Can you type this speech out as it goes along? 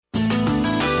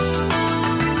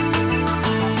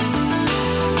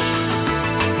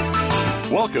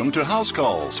Welcome to House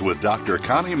Calls with Dr.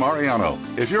 Connie Mariano.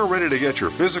 If you're ready to get your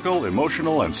physical,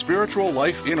 emotional, and spiritual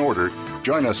life in order,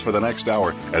 join us for the next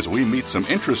hour as we meet some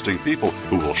interesting people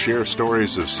who will share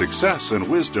stories of success and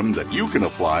wisdom that you can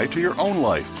apply to your own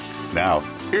life. Now,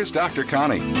 here's Dr.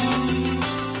 Connie.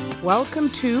 Welcome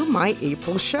to my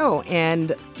April show.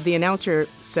 And the announcer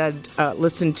said,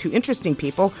 listen to interesting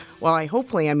people. Well,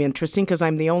 hopefully I'm interesting because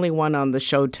I'm the only one on the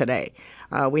show today.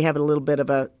 We have a little bit of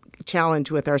a challenge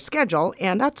with our schedule,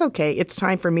 and that's okay. It's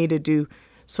time for me to do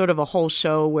sort of a whole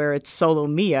show where it's solo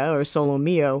mia or solo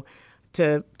mio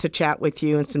to chat with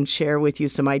you and share with you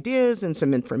some ideas and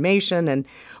some information. And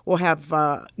we'll have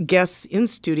guests in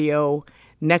studio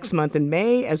next month in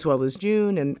May as well as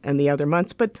June and the other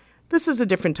months. But this is a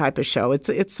different type of show.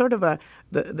 It's sort of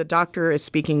the doctor is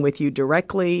speaking with you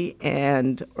directly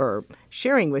or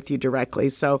sharing with you directly.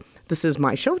 So this is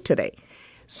my show today.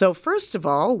 So first of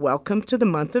all, welcome to the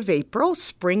month of April.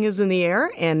 Spring is in the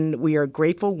air, and we are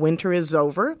grateful winter is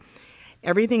over.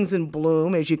 Everything's in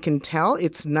bloom, as you can tell.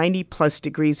 It's 90-plus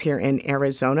degrees here in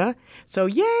Arizona. So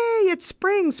yay, it's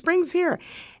spring. Spring's here.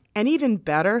 And even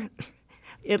better,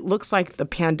 it looks like the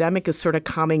pandemic is sort of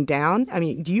calming down. I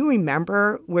mean, do you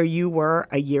remember where you were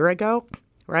a year ago,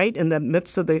 right, in the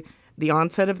midst of the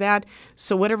onset of that?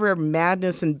 So whatever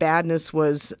madness and badness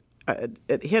was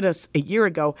it hit us a year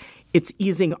ago, it's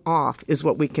easing off is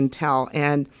what we can tell.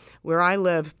 And where I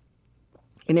live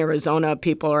in Arizona,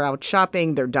 people are out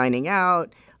shopping, they're dining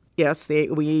out. Yes,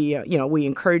 we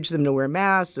encourage them to wear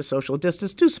masks, to social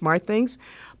distance, do smart things.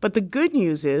 But the good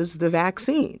news is the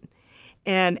vaccine.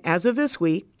 And as of this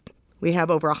week, we have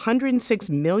over 106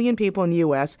 million people in the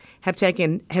U.S. have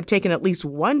taken at least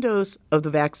one dose of the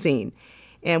vaccine.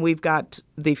 And we've got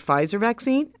the Pfizer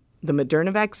vaccine, the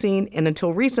Moderna vaccine, and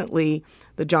until recently,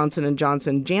 the Johnson &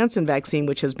 Johnson Janssen vaccine,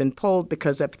 which has been pulled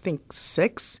because of, I think,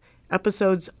 6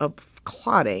 episodes of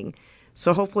clotting.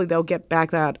 So hopefully they'll get back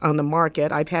that on the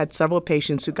market. I've had several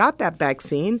patients who got that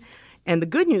vaccine, and the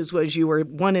good news was you were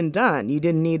one and done. You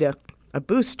didn't need a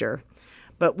booster.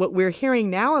 But what we're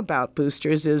hearing now about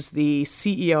boosters is the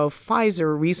CEO of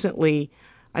Pfizer recently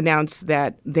announced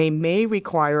that they may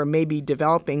require or may be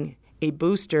developing a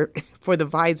booster for the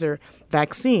Pfizer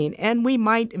vaccine, and we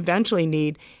might eventually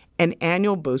need an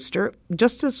annual booster,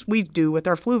 just as we do with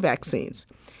our flu vaccines.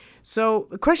 So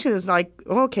the question is like,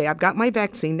 okay, I've got my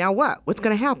vaccine, now what? What's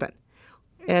going to happen?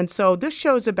 And so this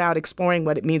show is about exploring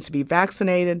what it means to be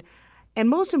vaccinated, and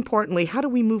most importantly, how do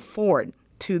we move forward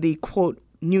to the, quote,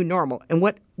 new normal, and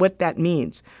what that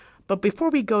means. But before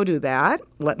we go to that,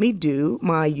 let me do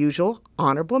my usual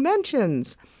honorable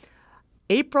mentions.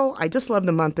 April, I just love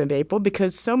the month of April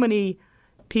because so many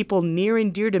people near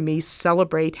and dear to me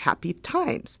celebrate happy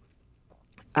times.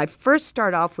 I first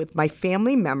start off with my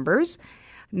family members.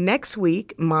 Next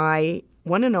week, my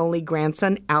one and only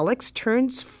grandson, Alex,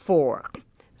 turns 4.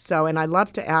 So, and I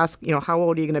love to ask, how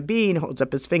old are you going to be? And he holds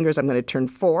up his fingers, I'm going to turn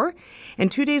 4.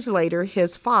 And 2 days later,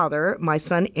 his father, my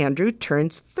son, Andrew,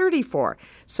 turns 34.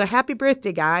 So happy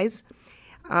birthday, guys.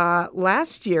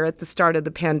 Last year at the start of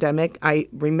the pandemic, I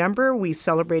remember we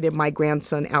celebrated my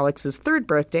grandson Alex's 3rd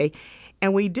birthday,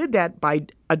 and we did that by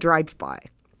a drive-by.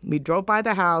 We drove by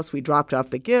the house, we dropped off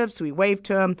the gifts, we waved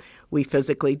to him, we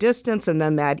physically distanced, and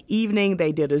then that evening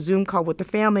they did a Zoom call with the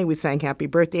family. We sang happy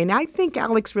birthday, and I think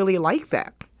Alex really liked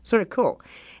that. Sort of cool.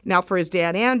 Now for his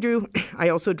dad, Andrew, I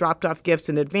also dropped off gifts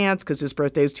in advance because his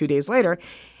birthday is 2 days later.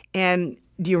 And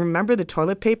do you remember the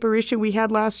toilet paper issue we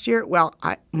had last year? Well,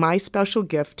 my special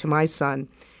gift to my son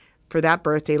for that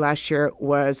birthday last year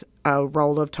was a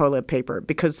roll of toilet paper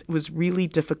because it was really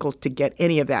difficult to get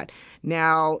any of that.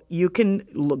 Now, you can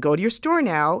go to your store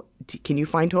now. Can you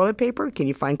find toilet paper? Can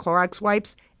you find Clorox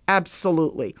wipes?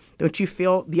 Absolutely. Don't you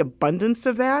feel the abundance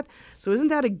of that? So isn't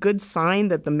that a good sign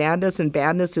that the madness and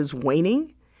badness is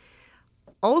waning?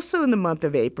 Also in the month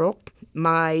of April,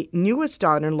 my newest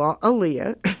daughter-in-law,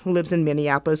 Aaliyah, who lives in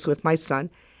Minneapolis with my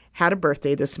son, had a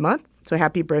birthday this month. So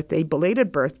happy birthday,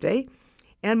 belated birthday.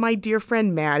 And my dear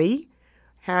friend Maddie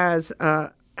has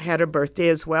had a birthday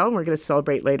as well, and we're going to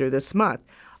celebrate later this month.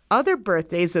 Other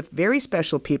birthdays of very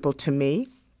special people to me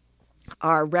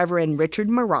are Reverend Richard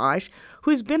Mirage,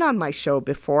 who's been on my show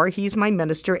before. He's my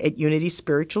minister at Unity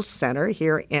Spiritual Center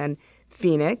here in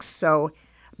Phoenix. So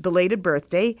belated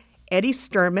birthday. Eddie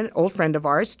Sturman, old friend of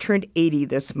ours, turned 80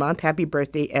 this month. Happy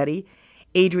birthday, Eddie.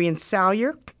 Adrian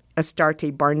Salyer,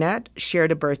 Astarte Barnett,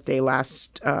 shared a birthday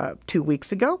last 2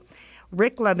 weeks ago.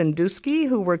 Rick Lewandowski,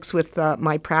 who works with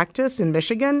my practice in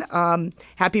Michigan.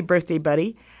 Happy birthday,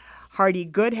 buddy. Hardy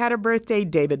Good had a birthday.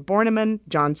 David Borneman,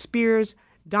 John Spears.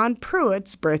 Don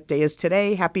Pruitt's birthday is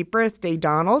today. Happy birthday,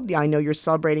 Donald. I know you're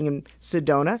celebrating in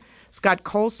Sedona. Scott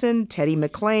Colson, Teddy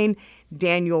McLean,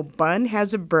 Daniel Bunn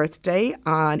has a birthday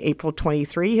on April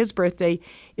 23. His birthday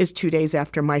is 2 days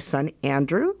after my son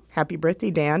Andrew. Happy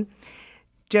birthday, Dan.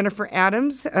 Jennifer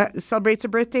Adams celebrates a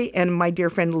birthday, and my dear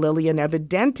friend Lillian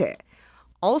Evidente.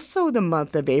 Also the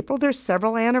month of April, there's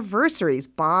several anniversaries.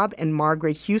 Bob and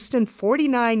Margaret Houston,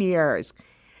 49 years.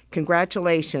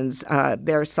 Congratulations.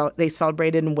 They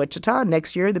celebrated in Wichita.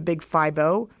 Next year, the big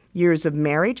 50 years of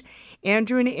marriage.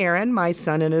 Andrew and Aaron, my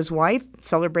son and his wife,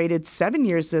 celebrated 7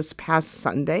 years this past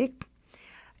Sunday.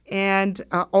 And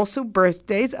also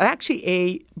birthdays. Actually,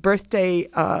 a birth today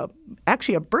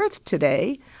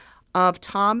of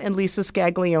Tom and Lisa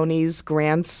Scaglione's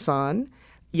grandson,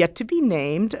 yet to be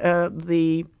named,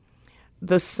 the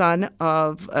son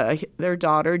of their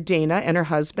daughter Dana and her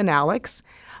husband Alex.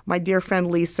 My dear friend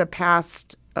Lisa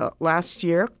passed last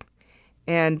year,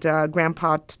 and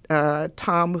Grandpa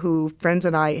Tom, who friends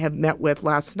and I have met with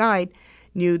last night,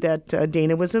 knew that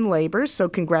Dana was in labor, so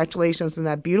congratulations on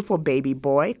that beautiful baby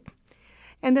boy.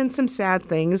 And then some sad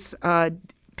things.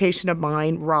 Patient of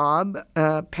mine, Rob,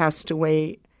 passed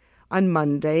away on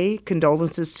Monday.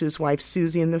 Condolences to his wife,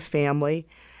 Susie, and the family.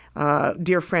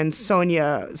 Dear friend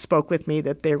Sonia spoke with me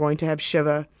that they're going to have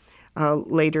Shiva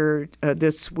later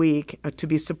this week to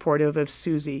be supportive of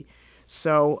Susie.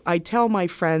 So I tell my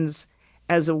friends,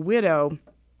 as a widow,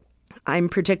 I'm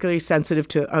particularly sensitive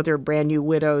to other brand new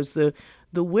widows. The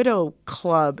Widow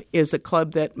Club is a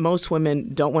club that most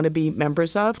women don't want to be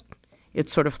members of.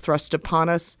 It's sort of thrust upon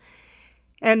us.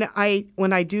 And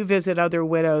when I do visit other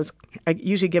widows, I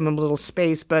usually give them a little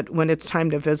space, but when it's time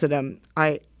to visit them,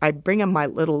 I bring them my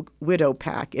little widow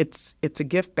pack. It's a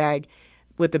gift bag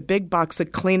with a big box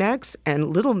of Kleenex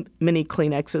and little mini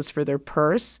Kleenexes for their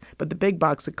purse, but the big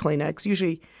box of Kleenex.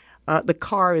 Usually the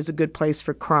car is a good place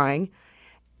for crying.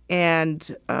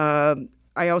 And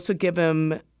I also give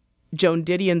him Joan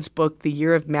Didion's book, The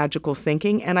Year of Magical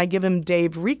Thinking, and I give him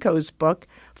Dave Rico's book,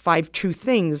 5 True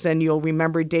Things. And you'll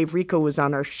remember Dave Rico was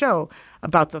on our show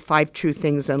about the 5 true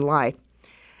things in life.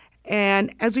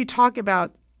 And as we talk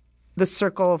about the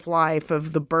circle of life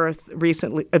of the birth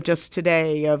recently, of just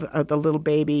today, of the little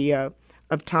baby, of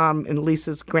Tom and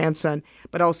Lisa's grandson,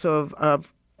 but also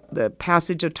of the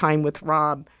passage of time with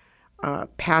Rob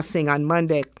passing on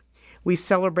Monday, we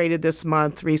celebrated this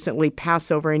month recently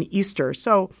Passover and Easter.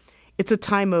 So it's a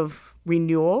time of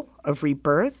renewal, of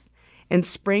rebirth, and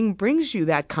spring brings you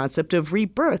that concept of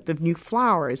rebirth, of new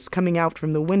flowers coming out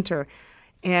from the winter,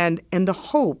 and the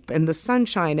hope and the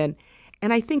sunshine. And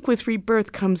I think with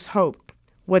rebirth comes hope.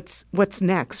 What's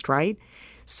next, right?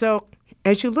 So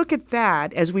as you look at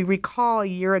that, as we recall a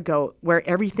year ago where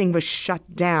everything was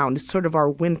shut down, it's sort of our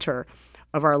winter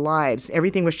of our lives.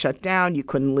 Everything was shut down. You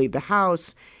couldn't leave the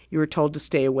house. You were told to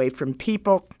stay away from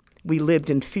people. We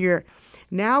lived in fear.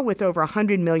 Now, with over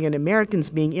 100 million Americans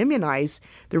being immunized,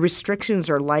 the restrictions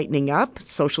are lightening up.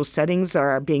 Social settings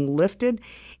are being lifted.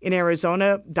 In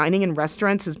Arizona, dining in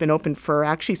restaurants has been open for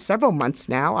actually several months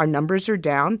now. Our numbers are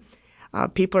down.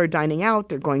 People are dining out.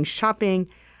 They're going shopping.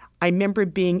 I remember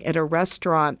being at a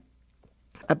restaurant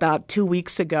about 2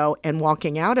 weeks ago and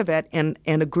walking out of it, and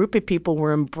a group of people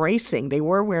were embracing. They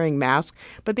were wearing masks,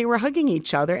 but they were hugging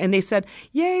each other, and they said,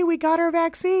 "Yay, we got our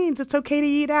vaccines. It's okay to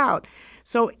eat out."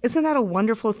 So isn't that a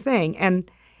wonderful thing? And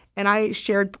I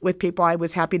shared with people I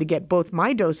was happy to get both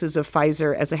my doses of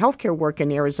Pfizer as a healthcare worker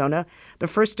in Arizona. The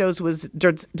first dose was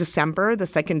December, the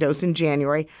second dose in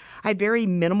January. I had very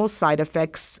minimal side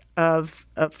effects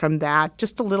from that,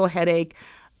 just a little headache.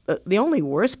 The only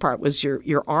worst part was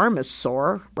your arm is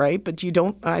sore, right? But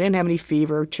I didn't have any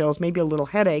fever, chills, maybe a little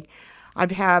headache.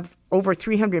 I've had over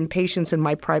 300 patients in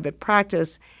my private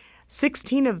practice.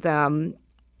 16 of them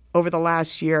over the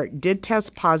last year did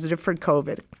test positive for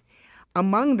COVID.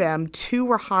 Among them, 2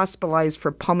 were hospitalized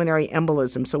for pulmonary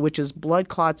embolism, which is blood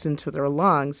clots into their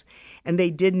lungs, and they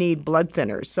did need blood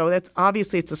thinners. So it's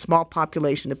a small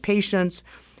population of patients.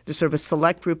 There's sort of a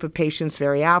select group of patients,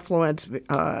 very affluent,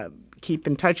 keep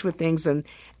in touch with things and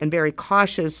very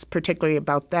cautious, particularly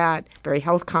about that, very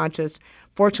health conscious.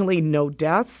 Fortunately, no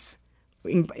deaths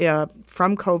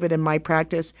from COVID in my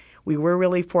practice. We were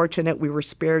really fortunate. We were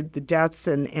spared the deaths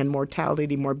and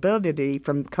mortality, morbidity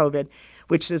from COVID,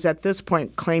 which is at this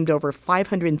point claimed over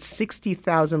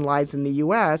 560,000 lives in the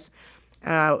U.S.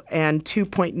 And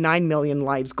 2.9 million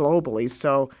lives globally.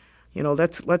 So,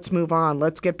 let's move on.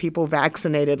 Let's get people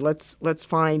vaccinated. Let's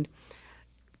find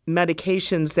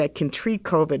medications that can treat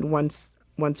COVID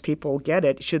once people get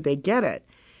it, should they get it.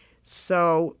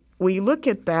 So we look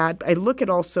at that. I look at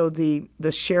also the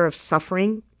share of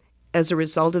suffering as a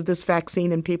result of this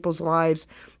vaccine in people's lives,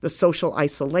 the social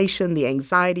isolation, the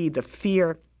anxiety, the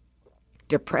fear,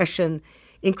 depression,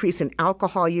 increase in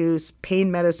alcohol use,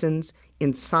 pain medicines,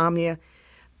 insomnia.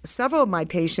 Several of my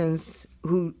patients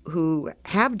who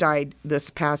have died this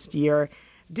past year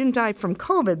didn't die from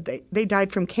COVID. They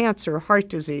died from cancer or heart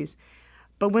disease.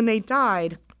 But when they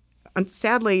died,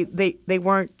 sadly, they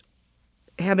weren't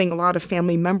having a lot of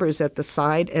family members at the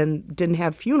side and didn't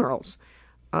have funerals.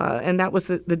 And that was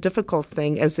the difficult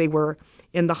thing. As they were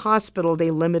in the hospital,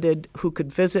 they limited who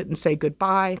could visit and say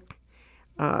goodbye.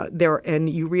 And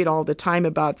you read all the time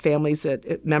about families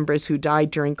members who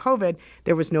died during COVID.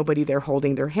 There was nobody there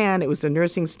holding their hand. It was the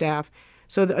nursing staff.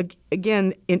 So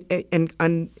again,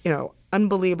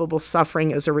 unbelievable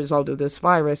suffering as a result of this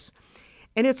virus.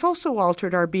 And it's also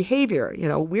altered our behavior.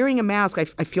 Wearing a mask,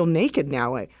 I feel naked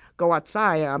now. I go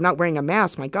outside, I'm not wearing a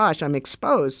mask. My gosh, I'm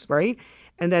exposed, right?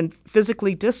 And then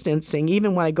physically distancing,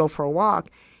 even when I go for a walk,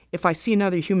 if I see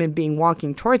another human being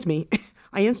walking towards me,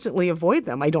 I instantly avoid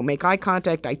them. I don't make eye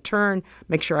contact. I turn,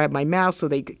 make sure I have my mask so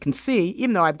they can see,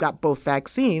 even though I've got both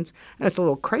vaccines. And it's a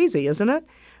little crazy, isn't it?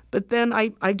 But then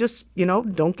I just,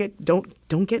 don't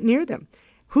get near them.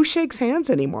 Who shakes hands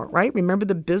anymore, right? Remember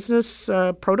the business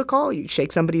protocol? You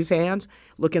shake somebody's hands,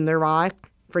 look in their eye,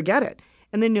 forget it.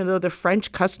 And then, the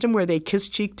French custom where they kiss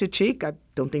cheek to cheek, I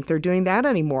don't think they're doing that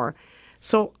anymore.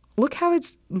 So look how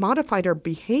it's modified our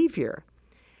behavior.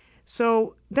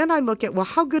 So then I look at,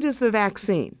 how good is the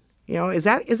vaccine? Is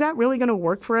that really going to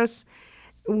work for us?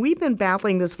 We've been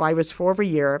battling this virus for over a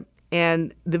year,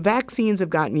 and the vaccines have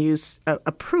gotten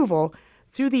approval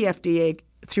through the FDA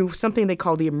through something they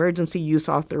call the emergency use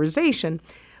authorization,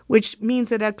 which means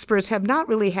that experts have not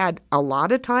really had a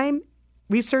lot of time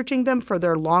researching them for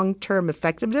their long-term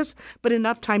effectiveness, but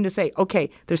enough time to say, okay,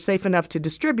 they're safe enough to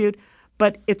distribute,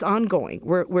 but it's ongoing.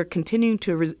 We're continuing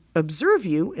to observe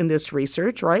you in this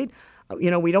research, right?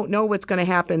 We don't know what's going to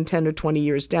happen 10 or 20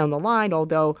 years down the line,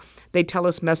 although they tell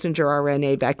us messenger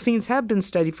RNA vaccines have been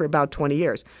studied for about 20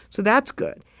 years. So that's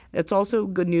good. It's also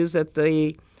good news that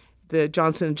the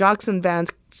Johnson & Johnson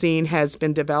vaccine has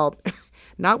been developed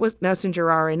not with messenger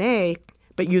RNA,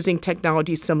 but using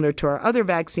technology similar to our other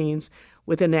vaccines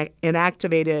with an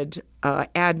inactivated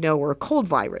adeno or cold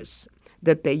virus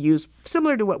that they use,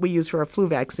 similar to what we use for our flu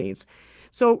vaccines.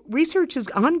 So research is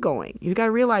ongoing. You've got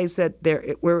to realize that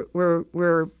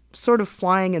we're sort of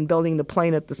flying and building the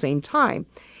plane at the same time.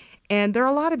 And there are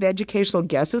a lot of educational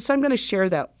guesses, so I'm going to share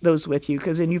those with you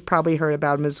and you've probably heard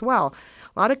about them as well.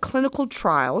 A lot of clinical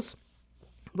trials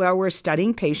where we're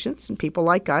studying patients and people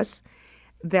like us,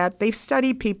 that they've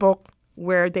studied people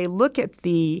where they look at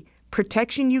the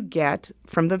protection you get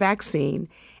from the vaccine,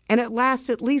 and it lasts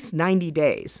at least 90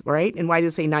 days, right? And why do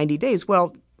they say 90 days?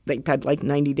 Well, they've had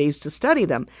 90 days to study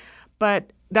them.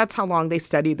 But that's how long they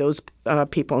studied those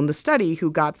people in the study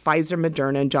who got Pfizer,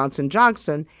 Moderna, and Johnson &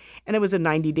 Johnson. And it was a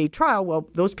 90-day trial. Well,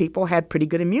 those people had pretty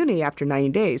good immunity after 90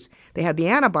 days. They had the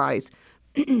antibodies.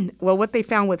 Well, what they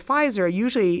found with Pfizer,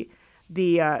 usually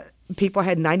the people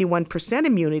had 91%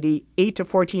 immunity 8 to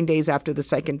 14 days after the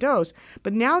second dose.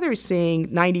 But now they're seeing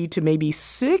 90 to maybe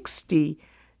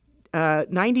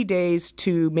 90 days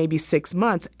to maybe 6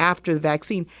 months after the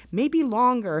vaccine, maybe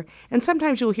longer. And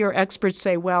sometimes you'll hear experts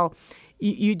say, well,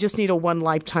 you just need a one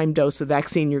lifetime dose of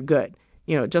vaccine, you're good.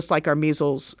 Just like our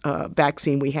measles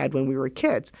vaccine we had when we were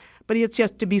kids. But it's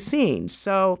just to be seen.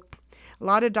 So a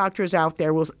lot of doctors out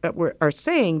there are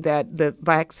saying that the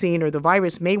vaccine or the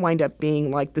virus may wind up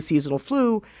being like the seasonal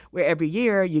flu, where every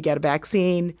year you get a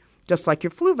vaccine, just like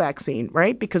your flu vaccine,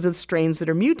 right? Because of the strains that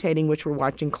are mutating, which we're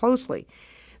watching closely.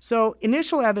 So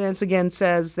initial evidence, again,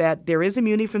 says that there is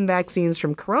immunity from vaccines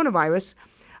from coronavirus,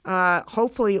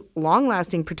 hopefully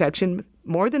long-lasting protection,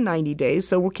 more than 90 days,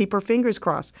 so we'll keep our fingers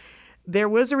crossed. There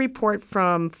was a report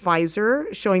from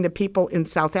Pfizer showing that people in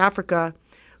South Africa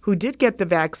who did get the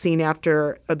vaccine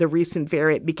after the recent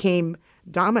variant became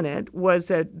dominant was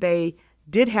that they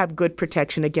did have good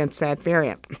protection against that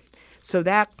variant. So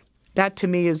that to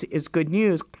me is good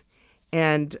news.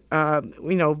 And,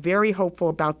 very hopeful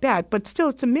about that. But still,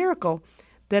 it's a miracle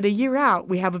that a year out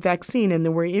we have a vaccine and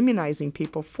then we're immunizing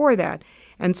people for that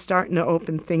and starting to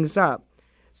open things up.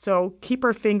 So keep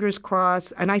our fingers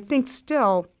crossed. And I think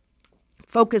still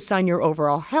focus on your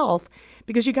overall health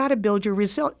because you got to build your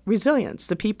resilience.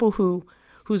 The people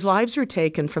whose lives were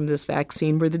taken from this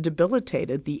vaccine were the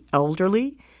debilitated, the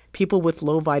elderly, people with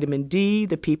low vitamin D,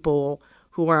 the people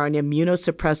who are on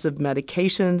immunosuppressive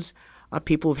medications,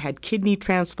 people who've had kidney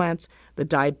transplants, the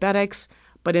diabetics.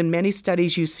 But in many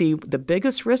studies, you see the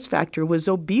biggest risk factor was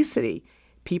obesity.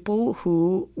 People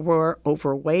who were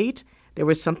overweight. There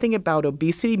was something about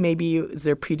obesity, maybe it was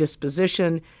their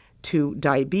predisposition to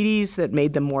diabetes that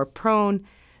made them more prone.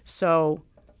 So,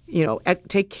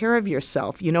 take care of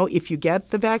yourself. If you get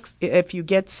if you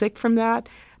get sick from that,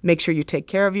 make sure you take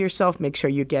care of yourself. Make sure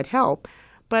you get help.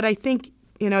 But I think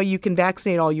you can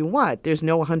vaccinate all you want. There's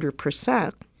no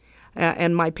 100%.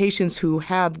 And my patients who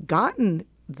have gotten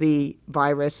the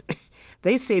virus,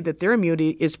 they say that their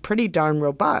immunity is pretty darn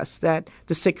robust. That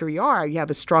the sicker you are, you have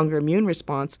a stronger immune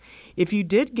response. If you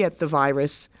did get the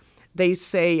virus, they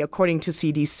say, according to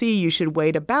CDC, you should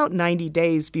wait about 90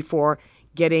 days before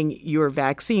getting your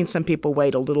vaccine. Some people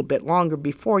wait a little bit longer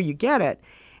before you get it.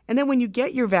 And then when you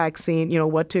get your vaccine,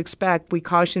 what to expect. We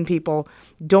caution people,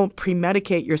 don't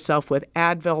pre-medicate yourself with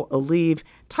Advil, Aleve,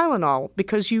 Tylenol,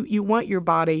 because you want your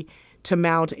body to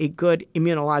mount a good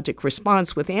immunologic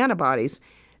response with antibodies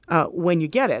when you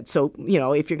get it. So,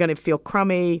 if you're going to feel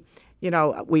crummy,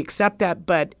 we accept that.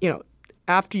 But,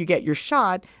 after you get your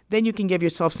shot, then you can give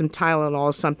yourself some Tylenol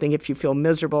or something if you feel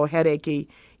miserable, headachy,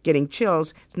 getting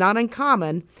chills. It's not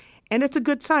uncommon, and it's a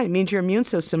good sign. It means your immune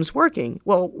system's working.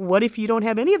 Well, what if you don't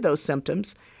have any of those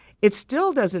symptoms? It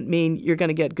still doesn't mean you're going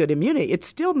to get good immunity. It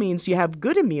still means you have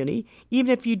good immunity,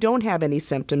 even if you don't have any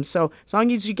symptoms. So as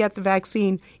long as you get the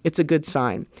vaccine, it's a good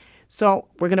sign. So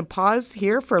we're going to pause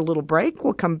here for a little break.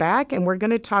 We'll come back, and we're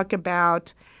going to talk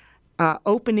about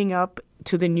opening up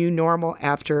to the new normal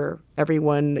after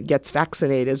everyone gets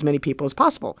vaccinated, as many people as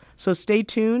possible. So stay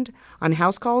tuned on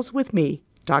House Calls with me,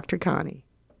 Dr. Connie.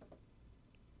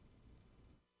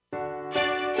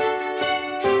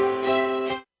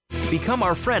 Become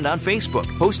our friend on Facebook.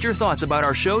 Post your thoughts about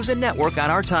our shows and network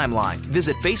on our timeline.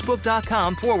 Visit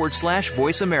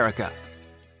facebook.com/Voice America.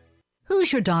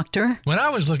 Who's your doctor? When I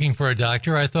was looking for a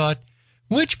doctor, I thought,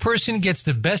 which person gets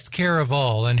the best care of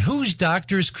all and whose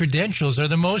doctor's credentials are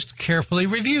the most carefully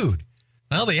reviewed?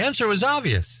 Well, the answer was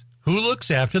obvious. Who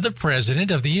looks after the President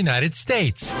of the United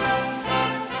States?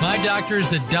 My doctor is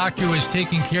the doctor who has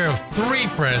taken care of 3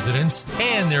 presidents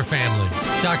and their families.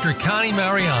 Dr. Connie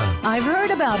Mariano. I've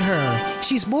heard about her.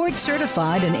 She's board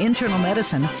certified in internal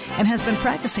medicine and has been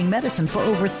practicing medicine for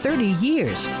over 30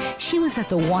 years. She was at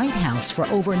the White House for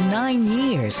over 9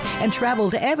 years and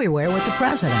traveled everywhere with the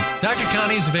president. Dr.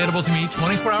 Connie is available to me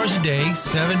 24 hours a day,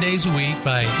 7 days a week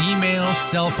by email,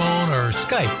 cell phone, or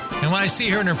Skype. And when I see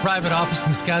her in her private office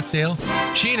in Scottsdale,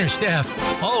 she and her staff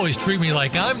always treat me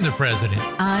like I'm the president.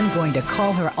 I'm going to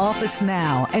call her office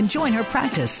now and join her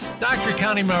practice. Dr.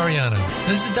 Connie Mariano.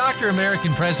 This is the doctor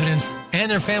American presidents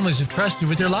and their families have trusted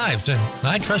with their lives, and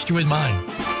I trust you with mine.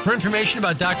 For information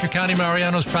about Dr. Connie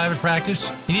Mariano's private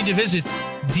practice, you need to visit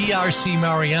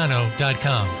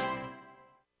drcmariano.com.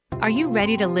 Are you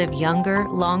ready to live younger,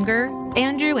 longer?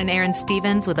 Andrew and Aaron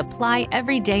Stevens with Apply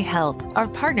Everyday Health are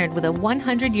partnered with a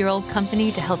 100-year-old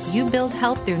company to help you build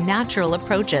health through natural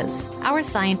approaches. Our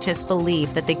scientists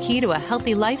believe that the key to a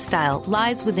healthy lifestyle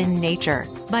lies within nature.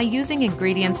 By using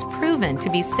ingredients proven to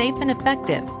be safe and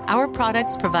effective, our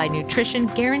products provide nutrition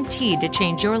guaranteed to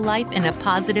change your life in a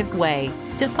positive way.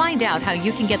 To find out how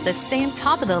you can get the same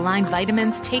top-of-the-line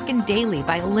vitamins taken daily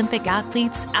by Olympic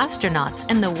athletes, astronauts,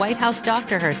 and the White House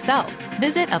doctor herself,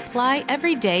 visit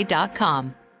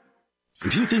applyeveryday.com.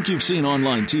 If you think you've seen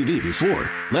online TV before,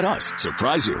 let us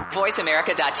surprise you.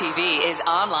 VoiceAmerica.tv is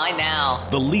online now.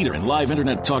 The leader in live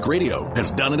Internet talk radio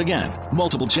has done it again.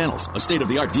 Multiple channels, a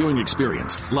state-of-the-art viewing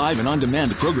experience, live and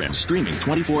on-demand programs streaming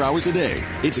 24 hours a day.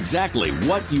 It's exactly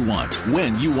what you want,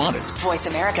 when you want it.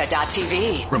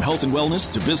 VoiceAmerica.tv. From health and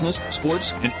wellness to business,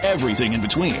 sports, and everything in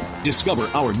between. Discover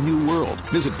our new world.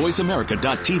 Visit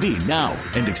VoiceAmerica.tv now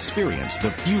and experience the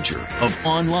future of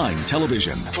online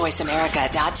television.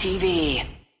 VoiceAmerica.tv.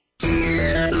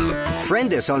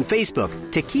 Friend us on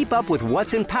Facebook to keep up with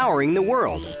what's empowering the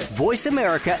world. Voice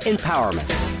America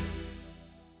Empowerment.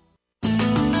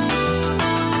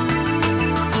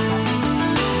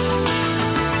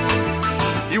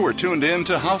 You are tuned in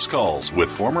to House Calls with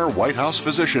former White House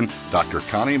physician Dr.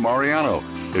 Connie Mariano.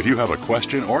 If you have a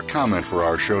question or comment for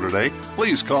our show today,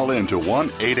 please call in to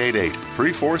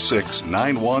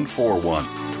 1-888-346-9141.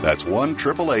 That's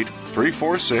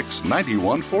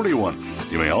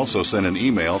 1-888-346-9141. You may also send an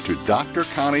email to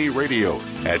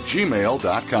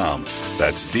drconnieradio@gmail.com.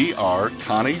 That's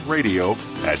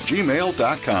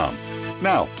drconnieradio@gmail.com.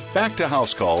 Now, back to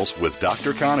House Calls with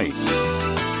Dr. Connie.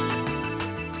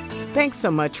 Thanks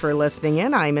so much for listening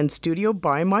in. I'm in studio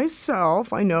by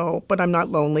myself, I know, but I'm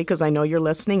not lonely because I know you're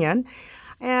listening in.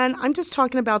 And I'm just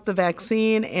talking about the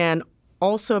vaccine and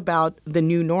also about the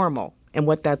new normal and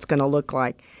what that's going to look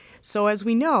like. So as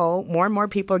we know, more and more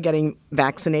people are getting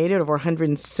vaccinated. Over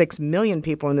 106 million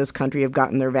people in this country have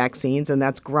gotten their vaccines, and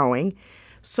that's growing.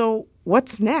 So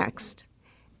what's next?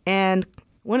 And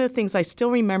one of the things I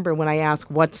still remember when I ask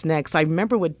what's next, I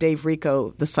remember what Dave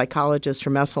Rico, the psychologist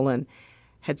from Esalen,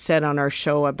 had said on our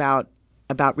show about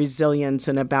resilience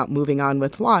and about moving on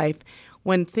with life,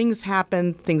 when things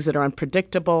happen, things that are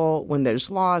unpredictable, when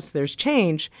there's loss, there's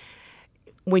change,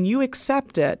 when you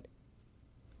accept it,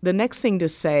 the next thing to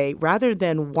say, rather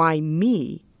than why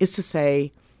me, is to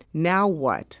say, now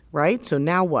what, right? So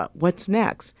now what? What's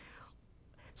next?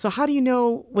 So how do you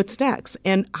know what's next?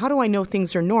 And how do I know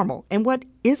things are normal? And what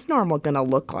is normal going to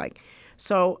look like?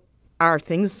 So are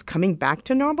things coming back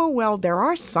to normal? Well, there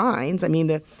are signs. I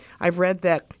mean, I've read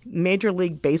that Major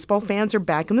League Baseball fans are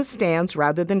back in the stands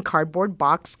rather than cardboard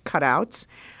box cutouts.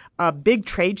 Big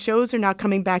trade shows are now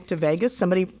coming back to Vegas.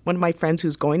 One of my friends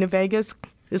who's going to Vegas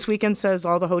this weekend says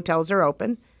all the hotels are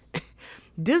open.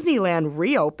 Disneyland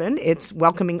reopened. It's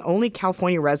welcoming only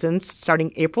California residents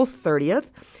starting April 30th,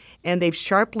 and they've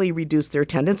sharply reduced their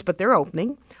attendance, but they're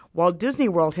opening. Walt Disney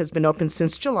World has been open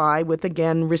since July with,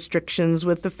 again, restrictions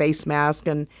with the face mask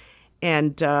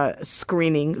and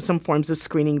screening, some forms of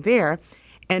screening there.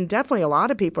 And definitely a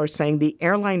lot of people are saying the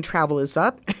airline travel is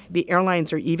up. The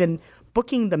airlines are even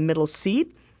booking the middle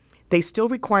seat. They still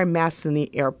require masks in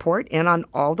the airport and on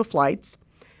all the flights.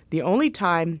 The only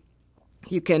time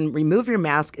you can remove your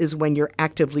mask is when you're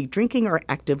actively drinking or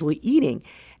actively eating.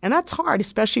 And that's hard,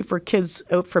 especially for kids,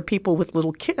 for people with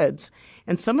little kids.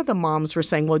 And some of the moms were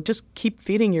saying, well, just keep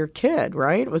feeding your kid,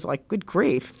 right? It was like, good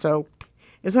grief. So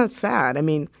isn't that sad? I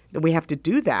mean, we have to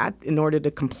do that in order to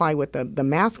comply with the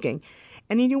masking.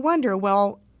 And then you wonder,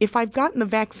 well, if I've gotten the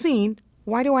vaccine,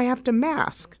 why do I have to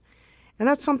mask? And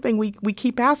that's something we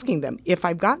keep asking them. If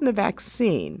I've gotten the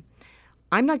vaccine,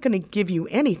 I'm not going to give you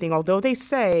anything, although they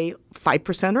say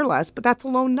 5% or less, but that's a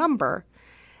low number.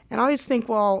 And I always think,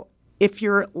 well, if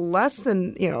you're less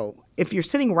than, if you're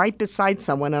sitting right beside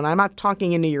someone and I'm not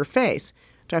talking into your face,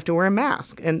 do I have to wear a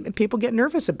mask? And people get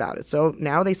nervous about it. So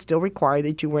now they still require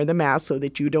that you wear the mask so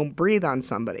that you don't breathe on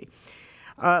somebody.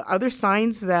 Other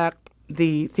signs that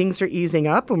the things are easing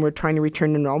up and we're trying to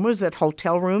return to normal is that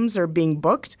hotel rooms are being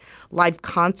booked. Live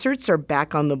concerts are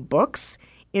back on the books.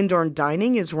 Indoor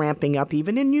dining is ramping up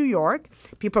even in New York.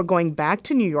 People are going back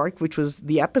to New York, which was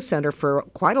the epicenter for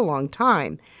quite a long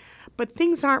time. But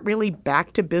things aren't really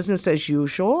back to business as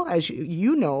usual. As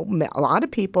you know, a lot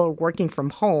of people are working from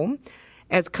home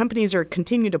as companies are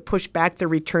continuing to push back their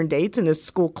return dates and as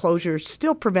school closures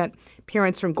still prevent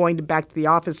parents from going back to the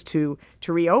office to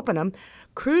reopen them.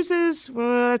 Cruises,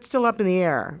 well, that's still up in the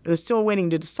air. They're still waiting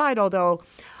to decide, although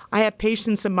I have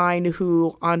patients of mine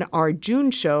who on our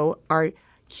June show are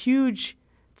huge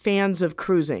fans of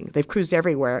cruising. They've cruised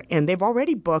everywhere, and they've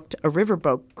already booked a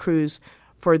riverboat cruise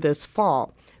for this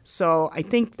fall. So I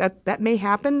think that may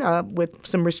happen with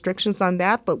some restrictions on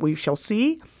that, but we shall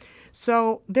see.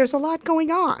 So there's a lot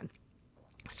going on.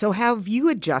 So how have you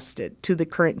adjusted to the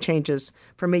current changes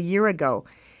from a year ago?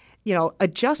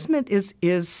 Adjustment is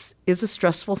a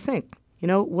stressful thing.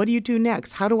 What do you do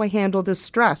next? How do I handle this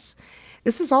stress?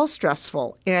 This is all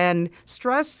stressful, and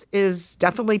stress is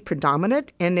definitely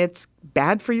predominant, and it's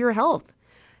bad for your health.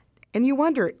 And you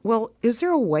wonder, well, is there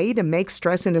a way to make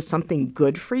stress into something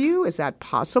good for you? Is that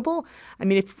possible? I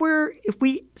mean, if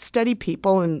we study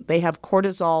people and they have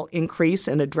cortisol increase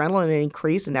and adrenaline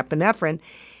increase and epinephrine,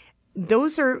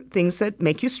 those are things that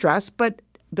make you stress, but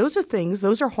those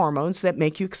are hormones that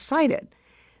make you excited.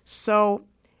 So,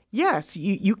 yes,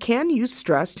 you can use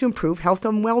stress to improve health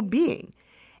and well-being.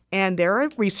 And there are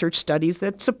research studies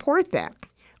that support that.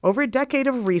 Over a decade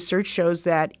of research shows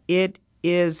that it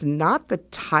is not the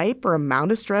type or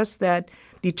amount of stress that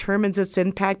determines its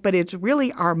impact, but it's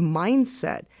really our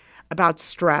mindset about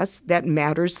stress that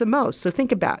matters the most. So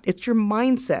think about it. It's your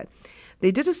mindset.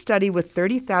 They did a study with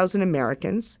 30,000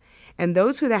 Americans, and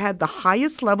those who had the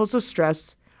highest levels of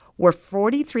stress were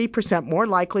 43% more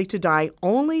likely to die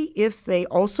only if they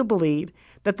also believed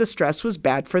that the stress was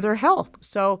bad for their health.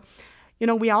 So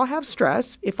we all have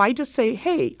stress. If I just say,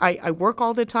 hey, I work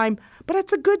all the time, but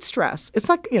it's a good stress. It's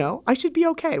like, I should be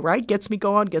okay, right? Gets me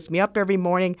going, gets me up every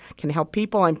morning, can help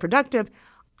people, I'm productive.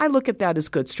 I look at that as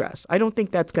good stress. I don't think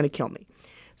that's going to kill me.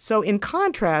 So in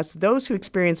contrast, those who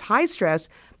experience high stress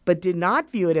but did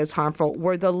not view it as harmful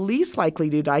were the least likely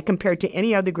to die compared to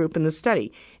any other group in the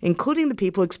study, including the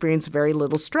people who experience very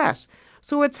little stress.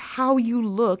 So it's how you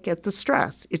look at the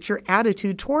stress. It's your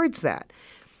attitude towards that.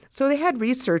 So they had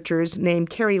researchers named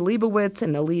Carrie Leibowitz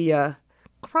and Aaliyah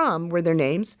Crum were their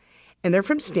names, and they're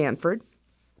from Stanford.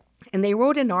 And they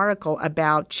wrote an article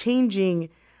about changing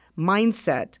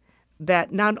mindset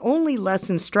that not only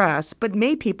lessens stress, but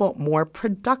made people more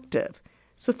productive.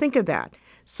 So think of that.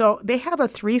 So they have a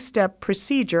 3-step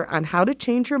procedure on how to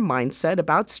change your mindset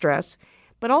about stress,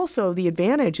 but also the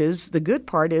advantage is, the good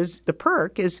part is, the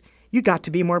perk is you got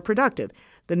to be more productive.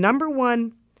 The number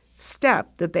one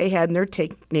step that they had in their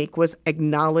technique was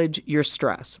acknowledge your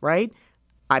stress, right?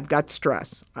 I've got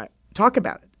stress. Talk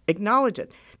about it. Acknowledge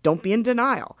it. Don't be in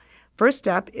denial. First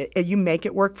step, you make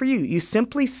it work for you. You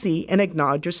simply see and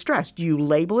acknowledge your stress. You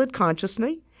label it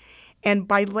consciously. And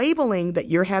by labeling that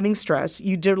you're having stress,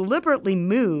 you deliberately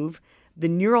move the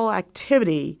neural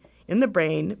activity in the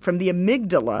brain from the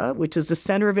amygdala, which is the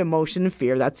center of emotion and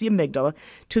fear, that's the amygdala,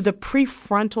 to the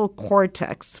prefrontal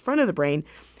cortex, front of the brain,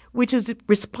 which is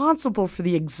responsible for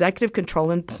the executive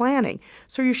control and planning.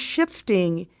 So you're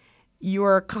shifting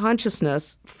your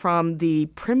consciousness from the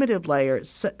primitive layer,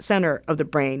 center of the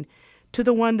brain, to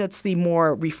the one that's the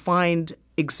more refined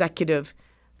executive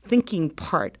thinking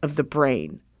part of the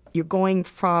brain. You're going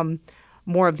from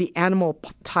more of the animal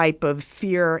type of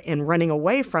fear and running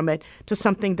away from it to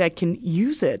something that can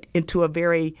use it into a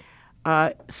very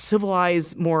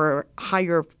civilized, more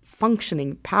higher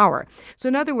functioning power. So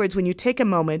in other words, when you take a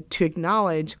moment to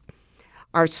acknowledge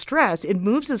our stress, it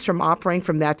moves us from operating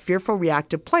from that fearful,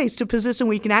 reactive place to a position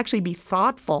where you can actually be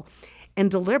thoughtful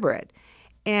and deliberate.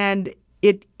 And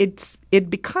it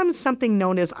becomes something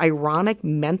known as ironic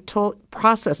mental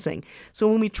processing. So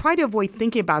when we try to avoid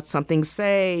thinking about something,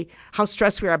 say how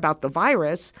stressed we are about the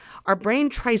virus, our brain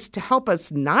tries to help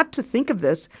us not to think of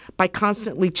this by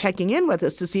constantly checking in with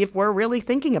us to see if we're really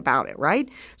thinking about it, right?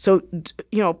 So,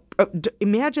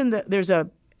 imagine that there's a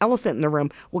elephant in the room.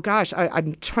 Well, gosh,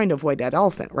 I'm trying to avoid that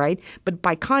elephant, right? But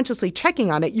by consciously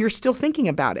checking on it, you're still thinking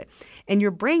about it. And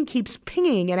your brain keeps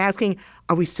pinging and asking,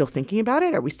 are we still thinking about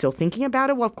it? Are we still thinking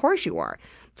about it? Well, of course you are.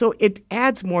 So it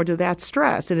adds more to that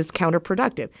stress and it's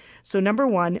counterproductive. So number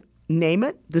one, name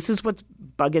it. This is what's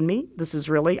bugging me. This is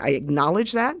really, I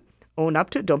acknowledge that, own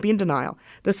up to it, don't be in denial.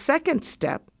 The second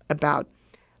step about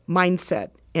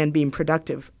mindset and being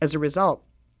productive as a result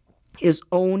is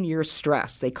own your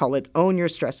stress. They call it own your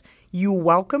stress. You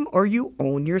welcome or you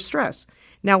own your stress.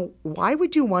 Now, why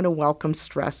would you want to welcome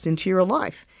stress into your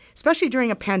life, especially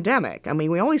during a pandemic? I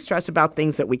mean, we only stress about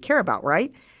things that we care about,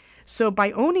 right? So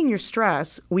by owning your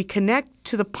stress, we connect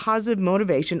to the positive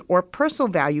motivation or personal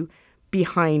value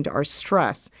behind our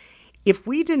stress. If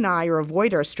we deny or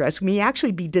avoid our stress, we may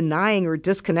actually be denying or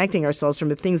disconnecting ourselves from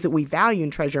the things that we value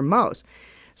and treasure most.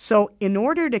 So in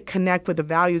order to connect with the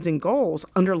values and goals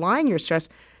underlying your stress,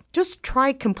 just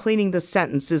try completing the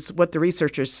sentence is what the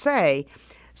researchers say.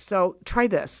 So try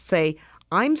this. Say,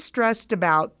 I'm stressed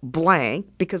about blank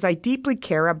because I deeply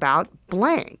care about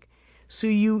blank. So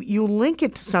you link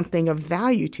it to something of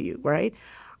value to you, right?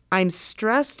 I'm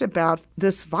stressed about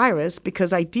this virus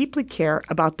because I deeply care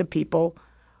about the people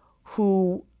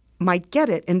who might get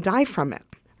it and die from it,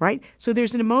 right? So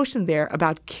there's an emotion there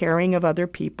about caring of other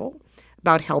people,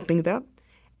 about helping them.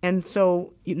 And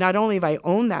so not only have I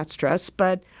owned that stress,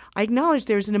 but I acknowledge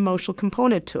there's an emotional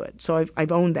component to it. So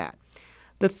I've owned that.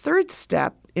 The third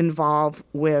step involved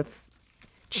with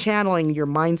channeling your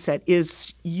mindset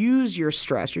is use your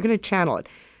stress. You're going to channel it.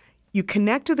 You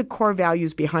connect to the core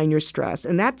values behind your stress,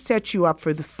 and that sets you up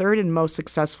for the third and most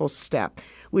successful step,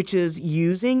 which is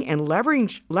using and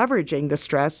leveraging the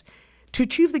stress to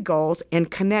achieve the goals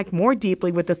and connect more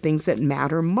deeply with the things that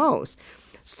matter most.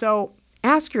 So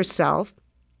ask yourself,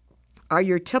 are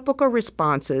your typical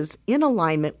responses in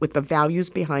alignment with the values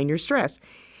behind your stress?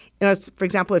 For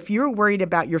example, if you're worried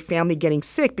about your family getting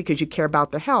sick because you care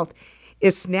about their health,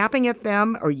 is snapping at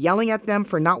them or yelling at them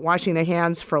for not washing their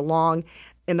hands for long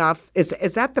enough, is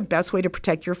that the best way to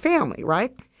protect your family,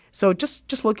 right? So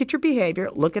just look at your behavior,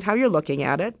 look at how you're looking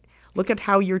at it, look at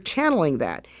how you're channeling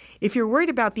that. If you're worried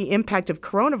about the impact of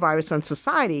coronavirus on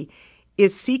society,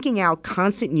 is seeking out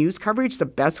constant news coverage the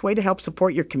best way to help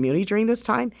support your community during this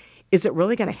time? Is it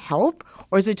really going to help,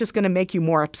 or is it just going to make you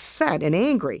more upset and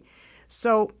angry?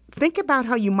 So think about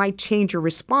how you might change your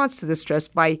response to this stress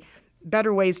by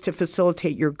better ways to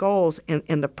facilitate your goals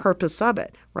and the purpose of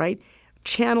it, right?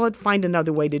 Channel it, find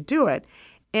another way to do it.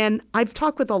 And I've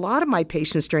talked with a lot of my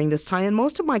patients during this time, and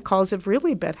most of my calls have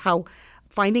really been how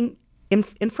finding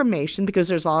information, because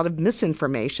there's a lot of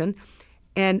misinformation,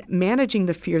 and managing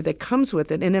the fear that comes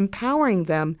with it and empowering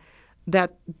them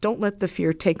that don't let the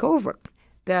fear take over,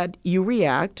 that you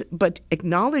react, but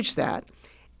acknowledge that.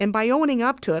 And by owning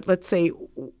up to it, let's say,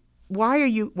 why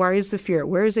is the fear?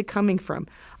 Where is it coming from?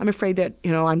 I'm afraid that,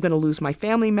 I'm going to lose my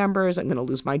family members. I'm going to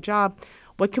lose my job.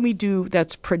 What can we do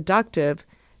that's productive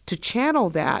to channel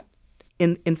that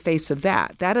in face of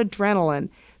that adrenaline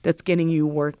that's getting you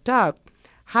worked up?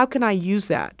 How can I use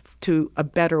that to a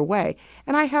better way?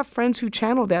 And I have friends who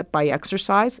channel that by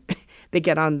exercise. They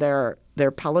get on their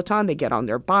Peloton, they get on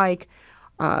their bike,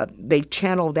 they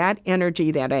channel that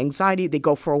energy, that anxiety, they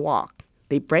go for a walk.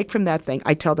 They break from that thing.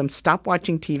 I tell them, stop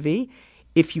watching TV.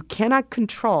 if you cannot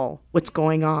control what's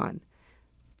going on,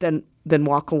 then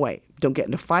walk away. Don't get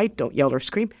in a fight. Don't yell or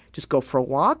scream. Just go for a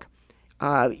walk.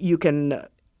 You can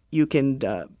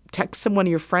text one of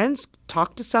your friends,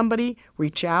 talk to somebody,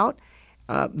 reach out,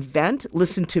 vent,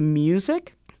 listen to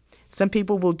music. Some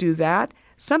people will do that.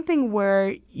 Something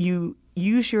where you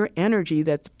use your energy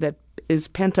that is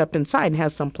pent up inside and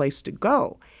has some place to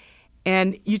go.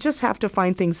 And you just have to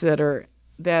find things that are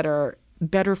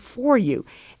better for you.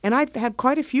 And I've had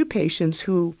quite a few patients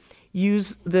who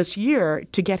use this year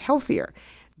to get healthier,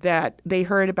 that they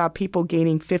heard about people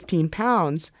gaining 15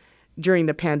 pounds during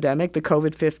the pandemic, the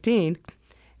COVID-15,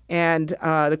 and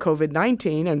the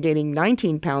COVID-19, and gaining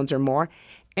 19 pounds or more,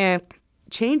 and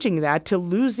changing that to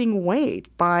losing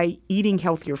weight by eating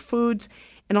healthier foods.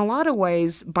 In a lot of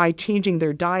ways, by changing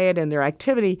their diet and their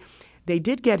activity, they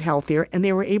did get healthier and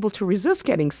they were able to resist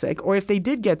getting sick. Or if they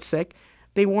did get sick,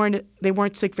 they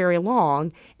weren't sick very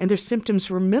long and their symptoms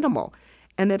were minimal.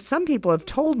 And that some people have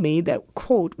told me that,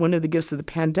 quote, one of the gifts of the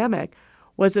pandemic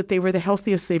was that they were the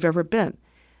healthiest they've ever been.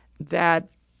 That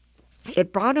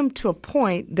it brought them to a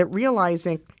point that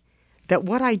realizing that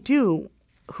what I do,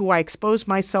 who I expose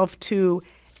myself to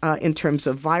in terms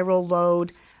of viral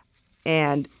load,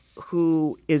 and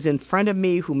who is in front of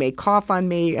me, who may cough on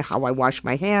me, how I wash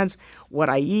my hands, what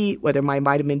I eat, whether my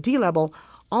vitamin D level,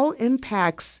 all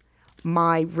impacts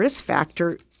my risk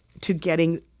factor to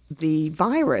getting the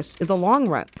virus in the long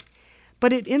run.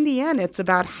 But in the end, it's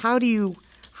about how do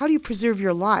you preserve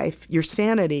your life, your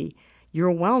sanity,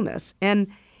 your wellness. And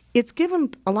it's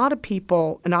given a lot of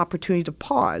people an opportunity to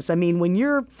pause. I mean, when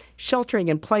you're sheltering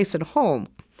in place at home,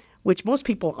 which most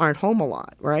people aren't home a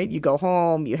lot, right? You go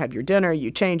home, you have your dinner,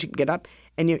 you change, you get up,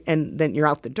 and then you're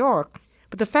out the door.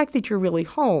 But the fact that you're really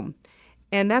home,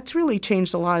 and that's really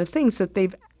changed a lot of things, that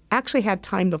they've actually had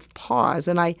time to pause.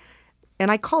 And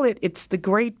I call it's the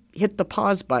great hit the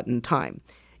pause button time.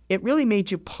 It really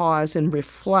made you pause and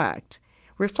reflect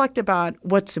about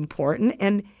what's important.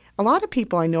 And a lot of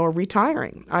people I know are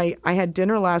retiring. I had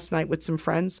dinner last night with some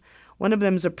friends. One of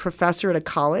them is a professor at a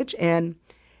college, and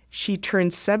she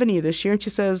turned 70 this year, and she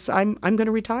says, I'm going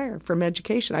to retire from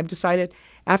education. I've decided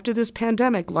after this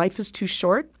pandemic, life is too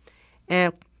short,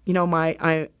 and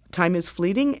my time is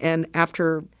fleeting, and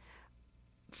after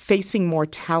facing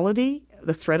mortality,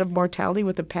 the threat of mortality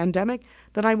with the pandemic,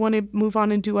 that I want to move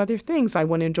on and do other things. I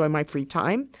want to enjoy my free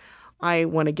time. I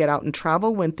want to get out and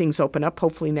travel when things open up,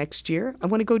 hopefully next year. I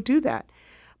want to go do that.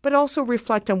 But also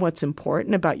reflect on what's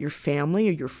important about your family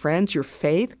or your friends, your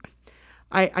faith.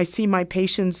 I see my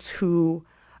patients who,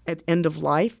 at end of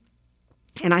life,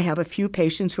 and I have a few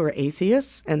patients who are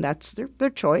atheists, and that's their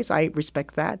choice. I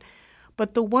respect that.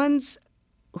 But the ones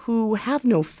who have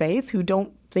no faith, who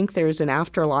don't think there's an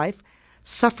afterlife,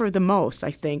 suffer the most,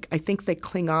 I think. I think they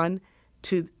cling on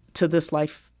to this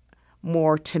life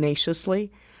more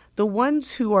tenaciously. The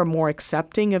ones who are more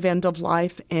accepting of end of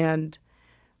life and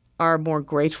are more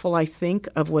grateful, I think,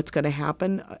 of what's going to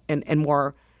happen and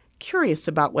more curious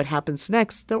about what happens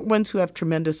next, the ones who have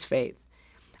tremendous faith.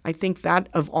 I think that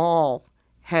of all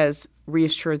has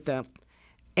reassured them.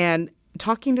 And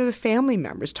talking to the family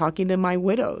members, talking to my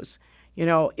widows,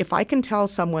 if I can tell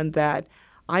someone that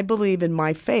I believe in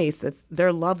my faith that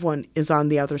their loved one is on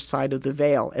the other side of the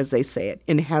veil, as they say it,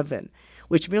 in heaven,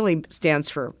 which really stands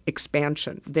for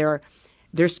expansion. Their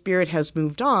spirit has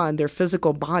moved on. Their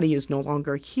physical body is no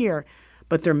longer here,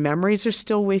 but their memories are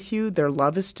still with you. Their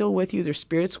love is still with you. Their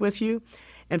spirit's with you.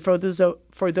 And for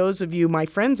those of you, my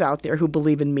friends out there who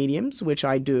believe in mediums, which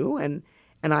I do, and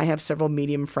I have several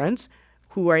medium friends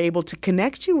who are able to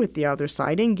connect you with the other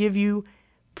side and give you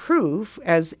proof,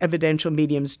 as evidential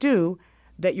mediums do,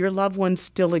 that your loved one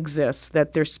still exists,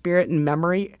 that their spirit and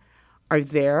memory are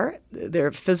there.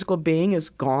 Their physical being is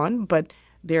gone, but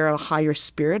they're a higher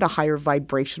spirit, a higher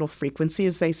vibrational frequency,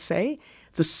 as they say.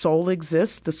 The soul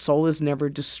exists. The soul is never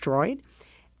destroyed,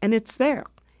 and it's there.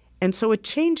 And so it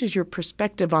changes your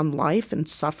perspective on life and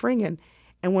suffering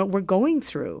and what we're going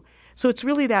through. So it's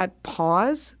really that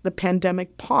pause, the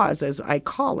pandemic pause, as I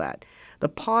call that, the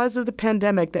pause of the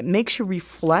pandemic that makes you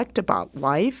reflect about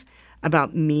life,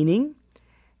 about meaning.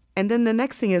 And then the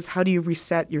next thing is, how do you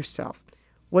reset yourself?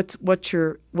 What's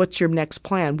your next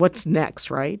plan? What's next,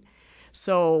 right?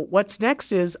 So what's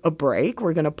next is a break.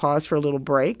 We're going to pause for a little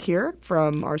break here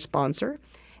from our sponsor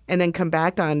and then come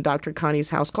back on Dr. Connie's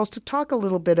House Calls to talk a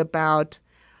little bit about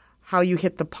how you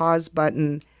hit the pause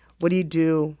button, what do you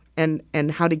do,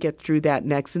 and how to get through that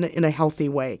next in a healthy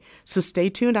way. So stay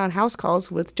tuned on House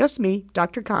Calls with just me,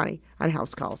 Dr. Connie, on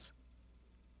House Calls.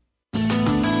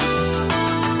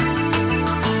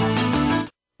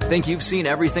 Think you've seen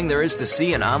everything there is to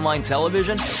see in online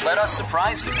television? Let us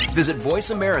surprise you. Visit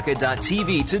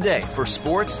voiceamerica.tv today for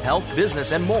sports, health,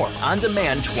 business, and more on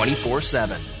demand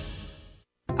 24/7.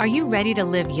 Are you ready to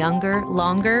live younger,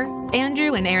 longer?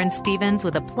 Andrew and Aaron Stevens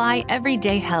with Apply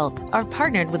Everyday Health are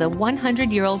partnered with a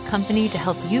 100-year-old company to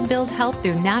help you build health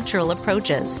through natural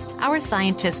approaches. Our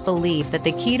scientists believe that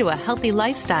the key to a healthy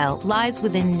lifestyle lies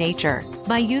within nature.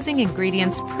 By using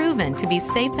ingredients proven to be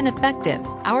safe and effective,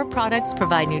 our products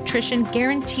provide nutrition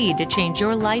guaranteed to change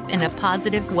your life in a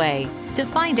positive way. To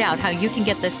find out how you can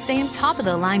get the same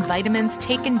top-of-the-line vitamins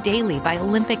taken daily by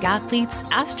Olympic athletes,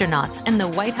 astronauts, and the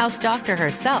White House doctor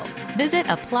herself, visit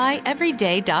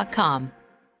applyeveryday.com.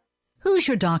 Who's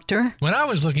your doctor? When I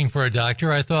was looking for a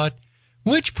doctor, I thought,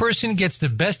 which person gets the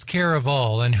best care of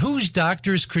all, and whose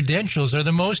doctor's credentials are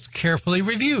the most carefully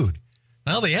reviewed?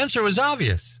 Well, the answer was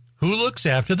obvious. Who looks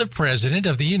after the President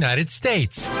of the United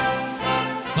States?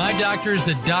 My doctor is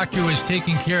the doctor who has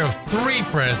taken care of 3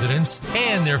 presidents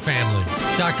and their families.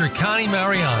 Dr. Connie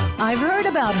Mariano. I've heard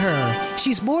about her.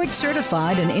 She's board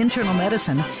certified in internal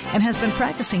medicine and has been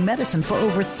practicing medicine for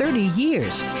over 30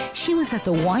 years. She was at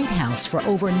the White House for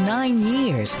over 9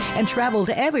 years and traveled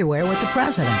everywhere with the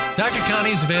president. Dr.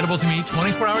 Connie is available to me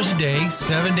 24 hours a day,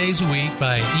 7 days a week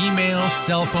by email,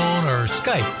 cell phone, or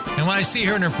Skype. And when I see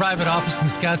her in her private office in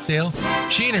Scottsdale,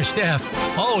 she and her staff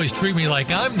always treat me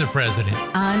like I'm the president.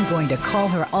 I'm going to call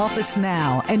her office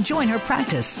now and join her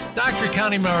practice. Dr.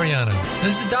 Connie Mariano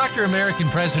is the doctor American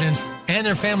presidents and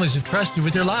their families have trusted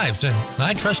with their lives, and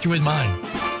I trust you with mine.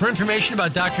 For information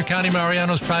about Dr. Connie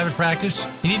Mariano's private practice,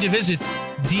 you need to visit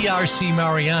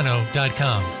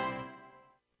drcmariano.com.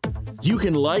 You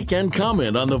can like and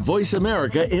comment on the Voice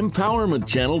America Empowerment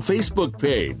Channel Facebook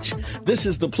page. This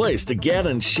is the place to get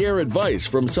and share advice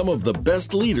from some of the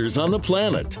best leaders on the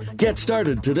planet. Get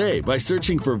started today by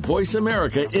searching for Voice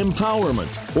America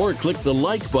Empowerment or click the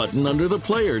like button under the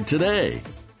player today.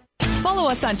 Follow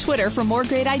us on Twitter for more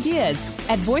great ideas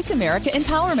at Voice America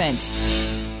Empowerment.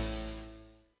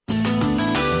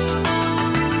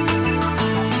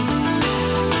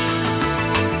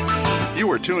 You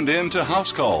are tuned in to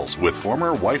House Calls with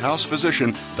former White House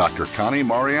physician Dr. Connie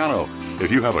Mariano.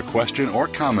 If you have a question or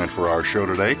comment for our show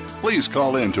today, please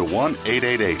call in to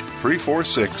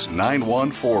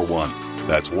 1-888-346-9141.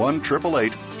 That's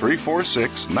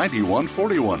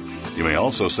 1-888-346-9141. You may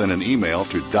also send an email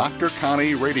to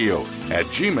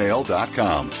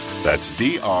drconnieradio@gmail.com. That's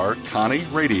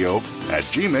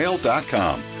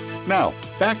drconnieradio@gmail.com. Now,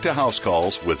 back to House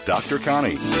Calls with Dr.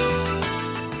 Connie.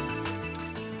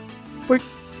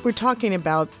 We're talking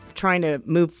about trying to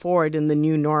move forward in the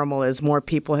new normal as more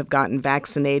people have gotten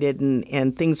vaccinated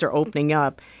and things are opening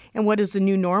up. And what does the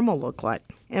new normal look like?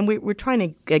 And we're trying to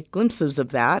get glimpses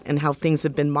of that and how things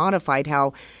have been modified,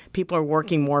 how people are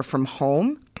working more from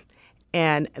home.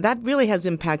 And that really has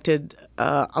impacted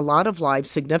a lot of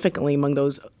lives significantly among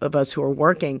those of us who are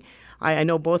working. I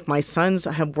know both my sons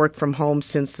have worked from home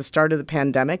since the start of the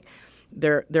pandemic.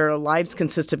 Their lives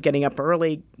consist of getting up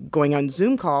early, going on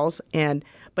Zoom calls,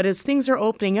 but as things are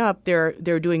opening up, they're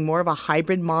doing more of a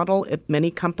hybrid model at many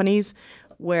companies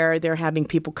where they're having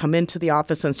people come into the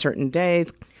office on certain days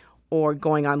or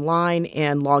going online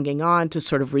and logging on to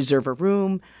sort of reserve a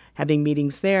room, having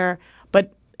meetings there.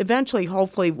 But eventually,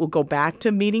 hopefully, we'll go back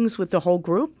to meetings with the whole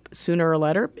group sooner or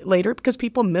later because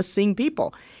people miss seeing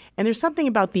people. And there's something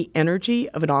about the energy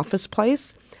of an office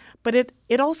place. But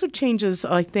it also changes,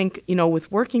 I think, with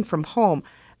working from home.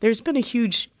 There's been a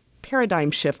huge paradigm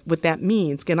shift what that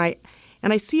means. And I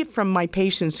see it from my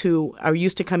patients who are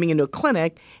used to coming into a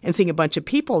clinic and seeing a bunch of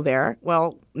people there.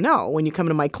 Well, no, when you come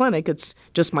into my clinic, it's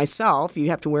just myself.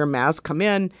 You have to wear a mask, come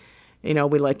in, we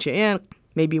let you in.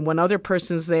 Maybe one other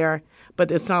person's there, but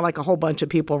it's not like a whole bunch of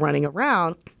people running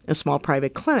around a small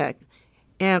private clinic.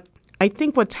 And I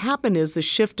think what's happened is the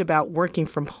shift about working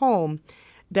from home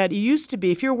that it used to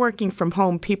be, if you're working from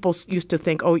home, people used to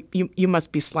think, oh, you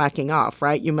must be slacking off,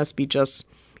 right? You must be just,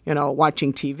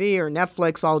 watching TV or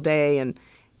Netflix all day and,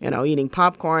 eating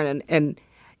popcorn. And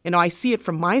I see it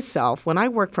from myself. When I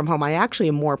work from home, I actually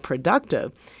am more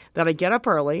productive. That I get up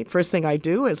early. First thing I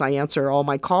do is I answer all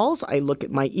my calls. I look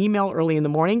at my email early in the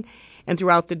morning. And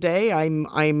throughout the day,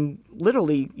 I'm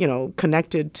literally,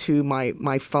 connected to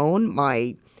my phone,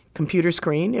 my computer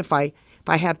screen. If I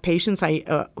have patients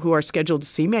who are scheduled to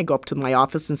see me, I go up to my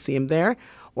office and see them there.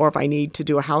 Or if I need to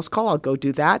do a house call, I'll go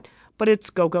do that. But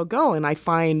it's go, go, go. And I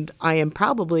find I am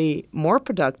probably more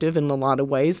productive in a lot of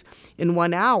ways in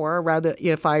 1 hour. Rather,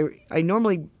 if I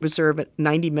normally reserve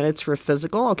 90 minutes for a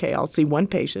physical, okay, I'll see one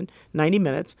patient, 90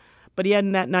 minutes. But yet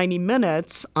in that 90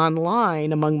 minutes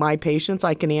online among my patients,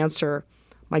 I can answer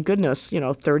my goodness,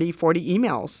 30, 40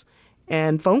 emails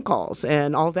and phone calls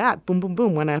and all that, boom, boom,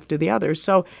 boom, one after the other.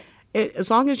 So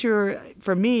as long as you're,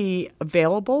 for me,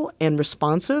 available and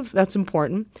responsive, that's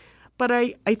important. But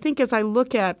I think as I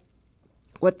look at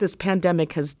what this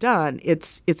pandemic has done,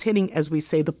 it's hitting, as we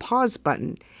say, the pause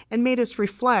button and made us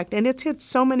reflect. And it's hit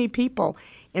so many people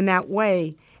in that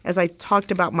way, as I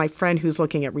talked about my friend who's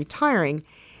looking at retiring.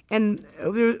 And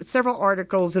there are several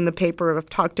articles in the paper have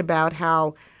talked about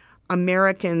how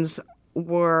Americans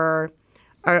are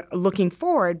looking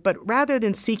forward, but rather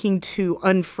than seeking to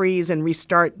unfreeze and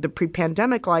restart the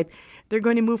pre-pandemic life, they're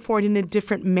going to move forward in a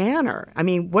different manner. I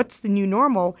mean, what's the new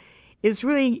normal is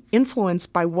really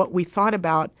influenced by what we thought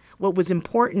about, what was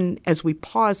important as we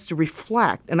paused to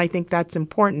reflect. And I think that's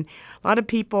important. A lot of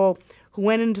people who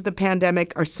went into the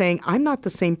pandemic are saying, I'm not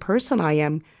the same person I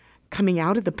am coming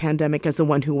out of the pandemic as the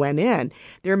one who went in.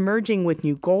 They're emerging with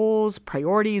new goals,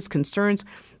 priorities, concerns.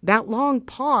 That long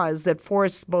pause that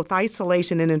forced both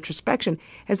isolation and introspection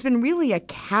has been really a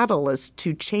catalyst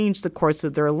to change the course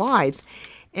of their lives.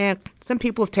 And some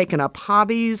people have taken up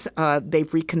hobbies.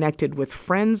 They've reconnected with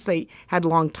friends they had a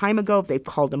long time ago. They've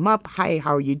called them up. Hi,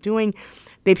 how are you doing?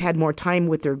 They've had more time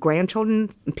with their grandchildren.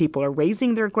 People are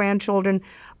raising their grandchildren.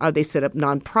 They set up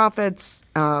nonprofits.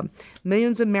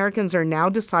 Millions of Americans are now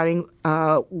deciding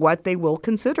what they will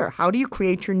consider. How do you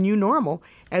create your new normal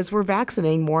as we're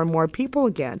vaccinating more and more people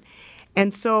again?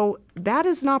 And so that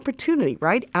is an opportunity,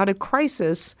 right? Out of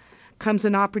crisis comes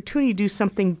an opportunity to do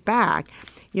something back.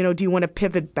 Do you want to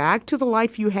pivot back to the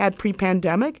life you had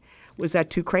pre-pandemic? Was that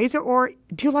too crazy? Or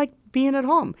do you like being at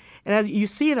home? And you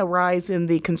see it a rise in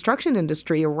the construction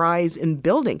industry, a rise in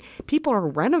building. People are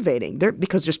renovating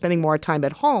because they're spending more time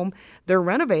at home. They're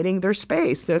renovating their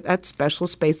space, that special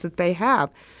space that they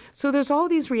have. So there's all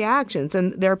these reactions.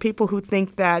 And there are people who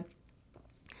think that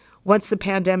once the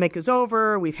pandemic is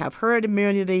over, we have herd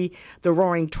immunity, the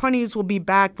roaring 20s will be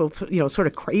back, sort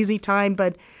of crazy time.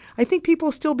 But I think people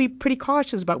will still be pretty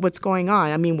cautious about what's going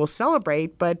on. I mean, we'll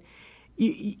celebrate, but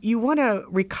you want to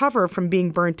recover from being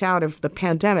burnt out of the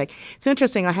pandemic. It's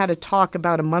interesting. I had a talk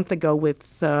about a month ago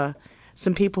with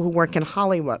some people who work in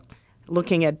Hollywood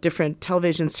looking at different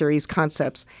television series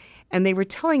concepts. And they were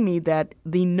telling me that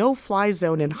the no-fly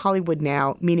zone in Hollywood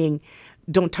now, meaning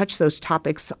don't touch those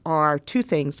topics, are two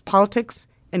things, politics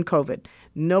and COVID.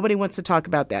 Nobody wants to talk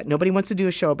about that. Nobody wants to do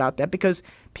a show about that because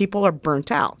people are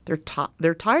burnt out. They're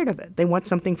tired of it. They want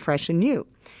something fresh and new.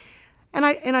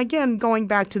 And again, going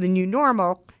back to the new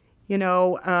normal,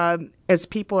 as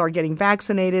people are getting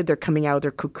vaccinated, they're coming out of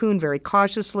their cocoon very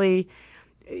cautiously.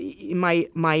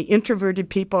 My introverted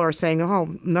people are saying,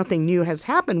 oh, nothing new has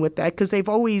happened with that because they've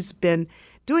always been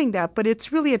doing that. But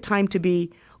it's really a time to be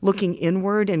looking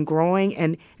inward and growing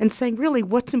and saying, really,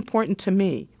 what's important to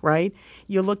me, right?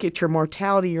 You look at your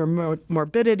mortality, your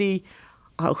morbidity,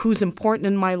 who's important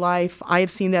in my life. I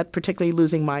have seen that particularly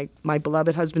losing my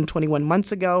beloved husband 21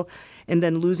 months ago and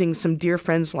then losing some dear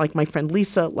friends like my friend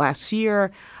Lisa last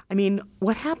year. I mean,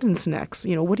 what happens next?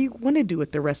 What do you want to do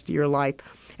with the rest of your life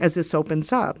as this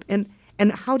opens up?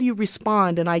 And how do you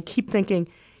respond? And I keep thinking,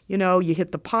 you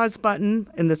hit the pause button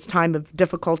in this time of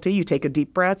difficulty. You take a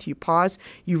deep breath, you pause,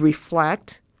 you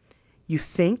reflect, you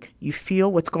think, you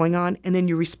feel what's going on, and then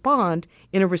you respond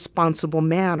in a responsible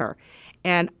manner.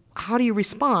 And how do you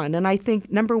respond? And I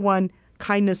think, number one,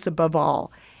 kindness above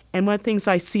all. And one of the things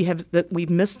I see that we've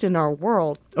missed in our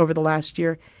world over the last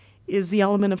year is the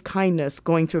element of kindness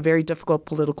going through a very difficult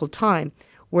political time.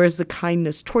 Where's the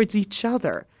kindness towards each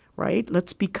other, right?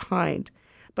 Let's be kind.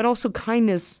 But also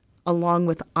kindness along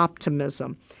with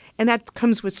optimism. And that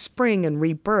comes with spring and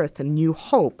rebirth and new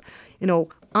hope.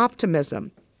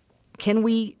 Optimism. Can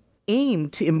we aim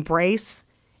to embrace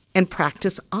and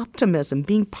practice optimism,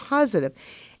 being positive?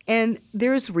 And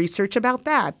there's research about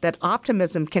that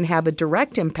optimism can have a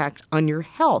direct impact on your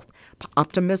health.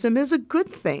 Optimism is a good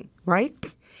thing, right?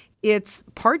 It's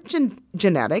part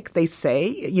genetic, they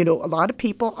say. A lot of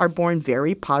people are born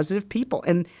very positive people.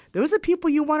 And those are people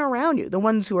you want around you, the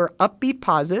ones who are upbeat,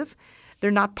 positive.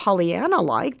 They're not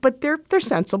Pollyanna-like, but they're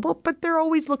sensible, but they're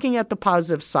always looking at the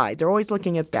positive side. They're always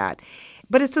looking at that.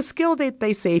 But it's a skill that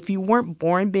they say if you weren't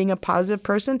born being a positive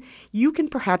person, you can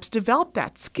perhaps develop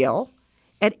that skill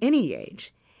at any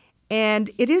age.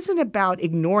 And it isn't about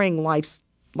ignoring life's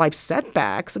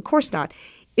setbacks. Of course not.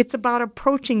 It's about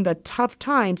approaching the tough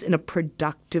times in a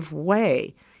productive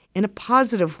way, in a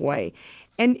positive way.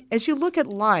 And as you look at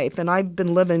life, and I've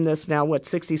been living this now,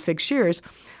 66 years,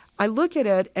 I look at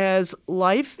it as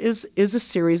life is a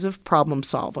series of problem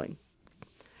solving,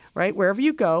 right? Wherever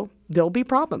you go, there'll be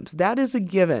problems. That is a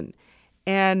given.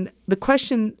 And the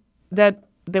question that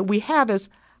we have is,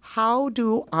 how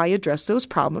do I address those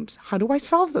problems? How do I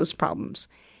solve those problems?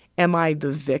 Am I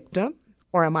the victim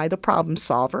or am I the problem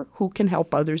solver who can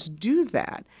help others do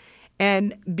that?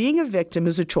 And being a victim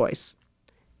is a choice.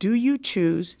 Do you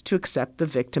choose to accept the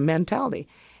victim mentality?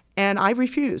 And I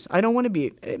refuse. I don't want to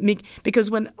be, because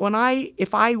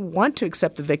if I want to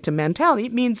accept the victim mentality,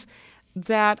 it means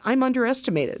that I'm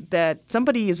underestimated, that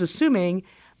somebody is assuming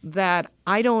that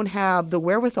I don't have the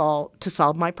wherewithal to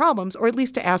solve my problems, or at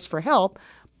least to ask for help,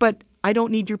 but I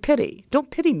don't need your pity.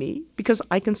 Don't pity me because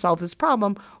I can solve this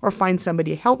problem or find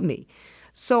somebody to help me.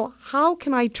 So how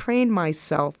can I train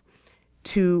myself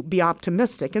to be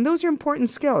optimistic? And those are important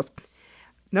skills.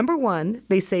 Number one,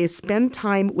 they say, is spend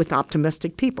time with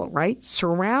optimistic people, right?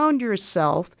 Surround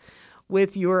yourself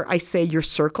with your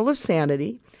circle of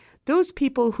sanity, those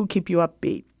people who keep you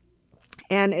upbeat.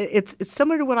 And it's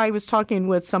similar to what I was talking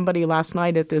with somebody last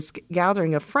night at this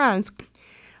gathering of friends.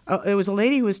 There was a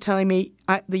lady who was telling me,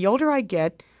 the older I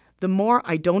get, the more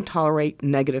I don't tolerate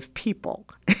negative people.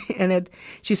 And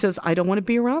she says, I don't want to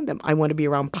be around them. I want to be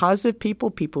around positive people,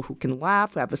 people who can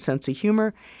laugh, have a sense of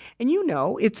humor. And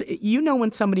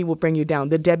when somebody will bring you down,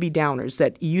 the Debbie Downers,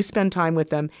 that you spend time with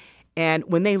them, and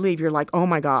when they leave, you're like, oh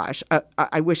my gosh,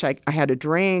 I wish I had a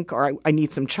drink, or I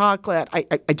need some chocolate.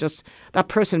 That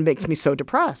person makes me so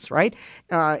depressed, right?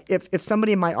 If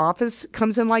somebody in my office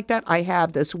comes in like that, I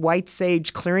have this white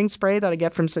sage clearing spray that I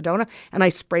get from Sedona, and I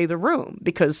spray the room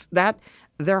because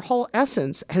their whole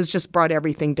essence has just brought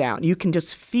everything down. You can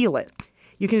just feel it.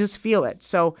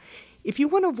 So if you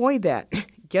want to avoid that,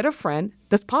 get a friend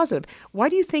that's positive. Why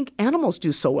do you think animals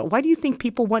do so well? Why do you think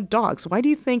people want dogs? Why do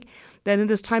you think that in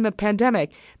this time of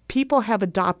pandemic, people have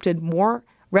adopted more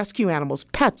rescue animals,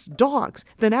 pets, dogs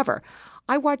than ever?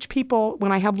 I watch people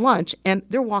when I have lunch and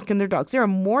they're walking their dogs. There are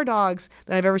more dogs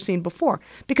than I've ever seen before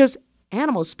because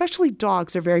animals, especially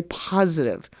dogs, are very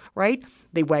positive, right?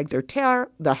 They wag their tail.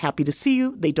 They're happy to see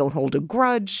you. They don't hold a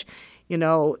grudge. You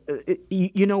know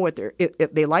what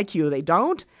if they like you, they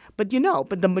don't. But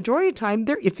the majority of the time,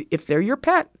 if they're your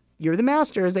pet, you're the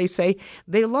master, as they say,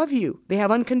 they love you. They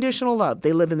have unconditional love.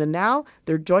 They live in the now.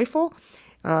 They're joyful.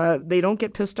 They don't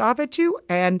get pissed off at you.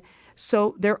 And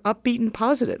so they're upbeat and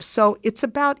positive. So it's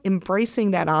about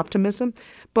embracing that optimism.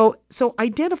 So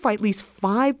identify at least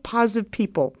 5 positive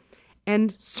people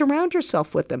and surround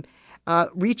yourself with them.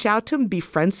 Reach out to them, be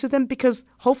friends to them, because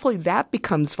hopefully that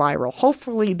becomes viral.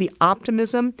 Hopefully the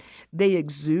optimism they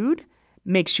exude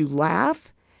makes you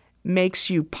laugh, makes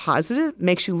you positive,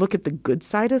 makes you look at the good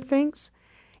side of things.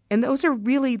 And those are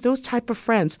really those type of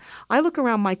friends. I look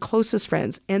around my closest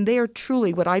friends, and they are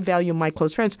truly what I value in my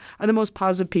close friends are the most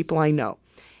positive people I know.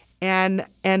 And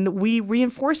we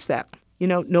reinforce that.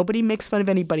 Nobody makes fun of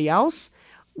anybody else.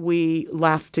 We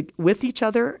laugh with each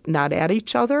other, not at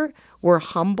each other. We're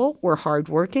humble, we're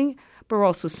hardworking, but we're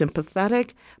also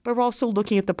sympathetic, but we're also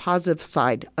looking at the positive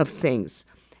side of things.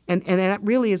 And that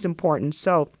really is important.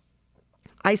 So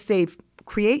I say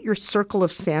create your circle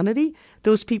of sanity,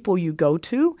 those people you go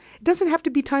to. It doesn't have to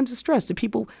be times of stress, the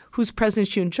people whose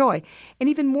presence you enjoy. And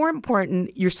even more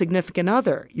important, your significant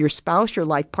other, your spouse, your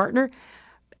life partner.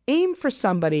 Aim for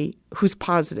somebody who's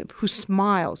positive, who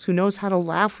smiles, who knows how to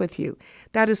laugh with you.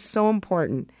 That is so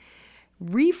important.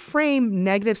 Reframe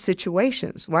negative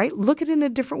situations, right? Look at it in a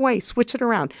different way. Switch it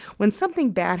around. When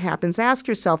something bad happens, ask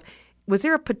yourself, was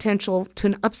there a potential to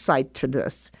an upside to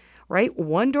this, right?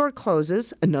 One door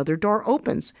closes, another door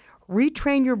opens.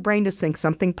 Retrain your brain to think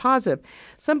something positive.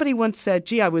 Somebody once said,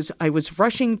 gee, I was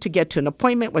rushing to get to an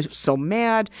appointment, was so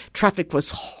mad. Traffic was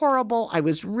horrible. I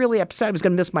was really upset. I was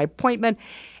going to miss my appointment.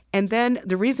 And then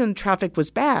the reason traffic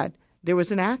was bad, there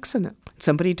was an accident.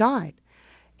 Somebody died.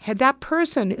 Had that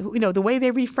person, the way they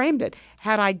reframed it,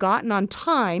 had I gotten on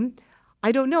time,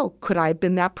 I don't know. Could I have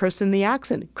been that person in the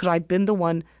accident? Could I have been the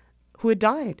one who had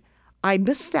died? I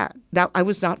missed that. I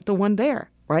was not the one there,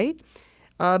 right?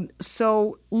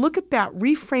 So look at that.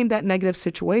 Reframe that negative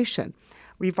situation.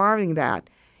 Regarding that,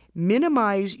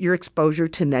 minimize your exposure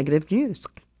to negative news,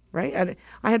 right?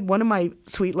 I had one of my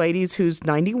sweet ladies who's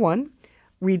 91,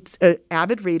 reads an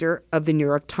avid reader of the New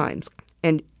York Times.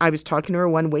 And I was talking to her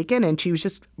one weekend, and she was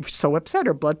just so upset.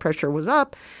 Her blood pressure was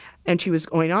up, and she was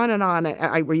going on and on.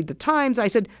 I read the Times. I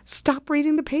said, stop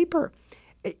reading the paper.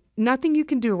 Nothing you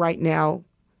can do right now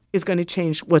is going to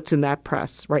change what's in that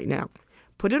press right now.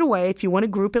 Put it away. If you want to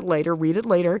group it later, read it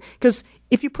later. Because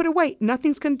if you put it away,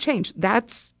 nothing's going to change.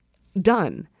 That's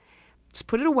done. Just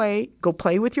put it away. Go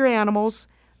play with your animals.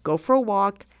 Go for a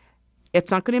walk. It's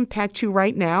not going to impact you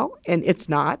right now, and it's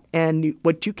not. And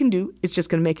what you can do is just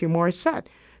going to make you more upset.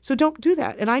 So don't do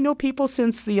that. And I know people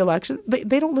since the election,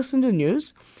 they don't listen to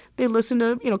news. They listen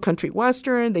to, country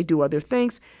western. They do other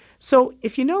things. So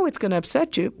if you know it's going to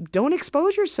upset you, don't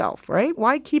expose yourself, right?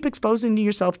 Why keep exposing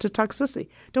yourself to toxicity?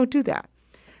 Don't do that.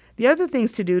 The other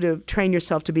things to do to train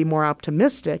yourself to be more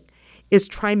optimistic is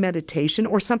try meditation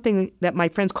or something that my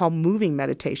friends call moving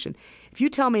meditation. If you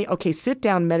tell me, okay, sit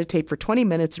down, meditate for 20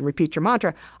 minutes and repeat your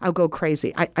mantra, I'll go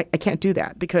crazy. I can't do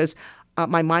that because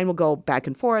my mind will go back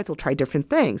and forth. It'll try different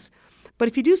things. But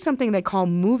if you do something they call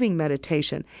moving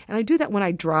meditation, and I do that when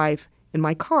I drive in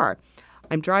my car.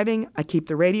 I'm driving, I keep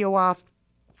the radio off,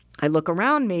 I look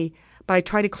around me, but I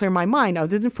try to clear my mind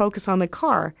other than focus on the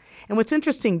car. And what's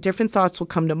interesting, different thoughts will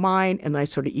come to mind, and I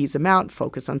sort of ease them out,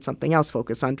 focus on something else,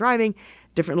 focus on driving,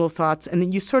 different little thoughts, and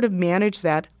then you sort of manage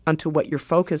that onto what your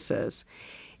focus is.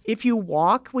 If you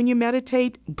walk when you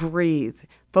meditate, breathe.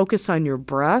 Focus on your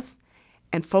breath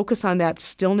and focus on that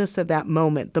stillness of that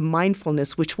moment, the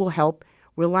mindfulness, which will help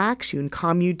relax you and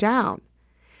calm you down.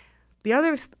 The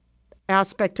other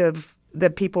aspect of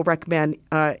that people recommend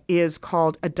is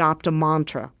called adopt a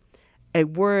mantra, a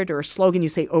word or a slogan you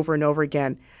say over and over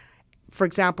again. For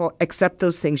example, accept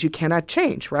those things you cannot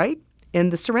change, right? In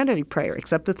the Serenity Prayer,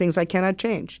 accept the things I cannot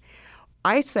change.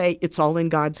 I say it's all in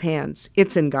God's hands.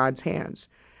 It's in God's hands.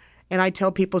 And I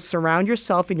tell people, surround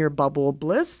yourself in your bubble of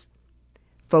bliss.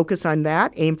 Focus on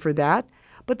that, aim for that.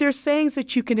 But there's sayings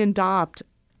that you can adopt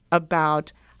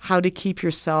about how to keep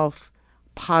yourself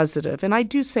positive. And I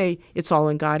do say it's all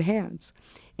in God's hands.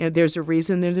 And there's a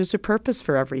reason and there's a purpose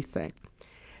for everything.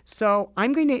 So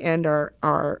I'm going to end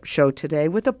our show today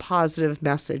with a positive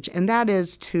message, and that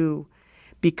is to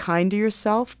be kind to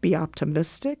yourself, be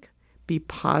optimistic, be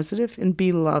positive, and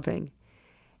be loving.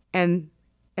 And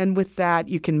with that,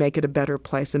 you can make it a better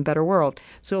place and better world.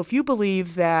 So if you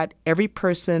believe that every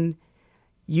person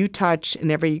you touch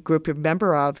and every group you're a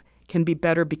member of can be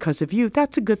better because of you,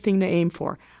 that's a good thing to aim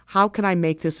for. How can I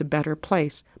make this a better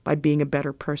place? By being a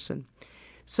better person.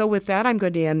 So with that, I'm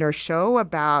going to end our show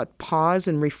about pause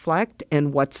and reflect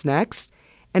and what's next,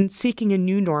 and seeking a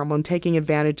new normal and taking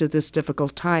advantage of this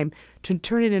difficult time to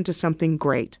turn it into something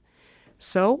great.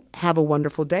 So have a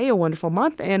wonderful day, a wonderful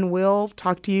month, and we'll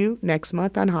talk to you next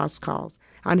month on House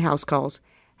Calls.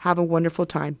 Have a wonderful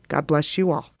time. God bless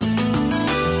you all.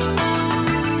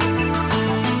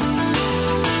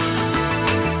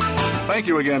 Thank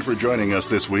you again for joining us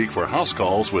this week for House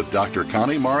Calls with Dr.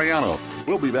 Connie Mariano.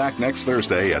 We'll be back next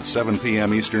Thursday at 7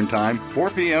 p.m. Eastern Time, 4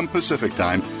 p.m. Pacific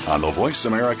Time on the Voice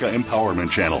America Empowerment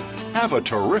Channel. Have a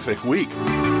terrific week.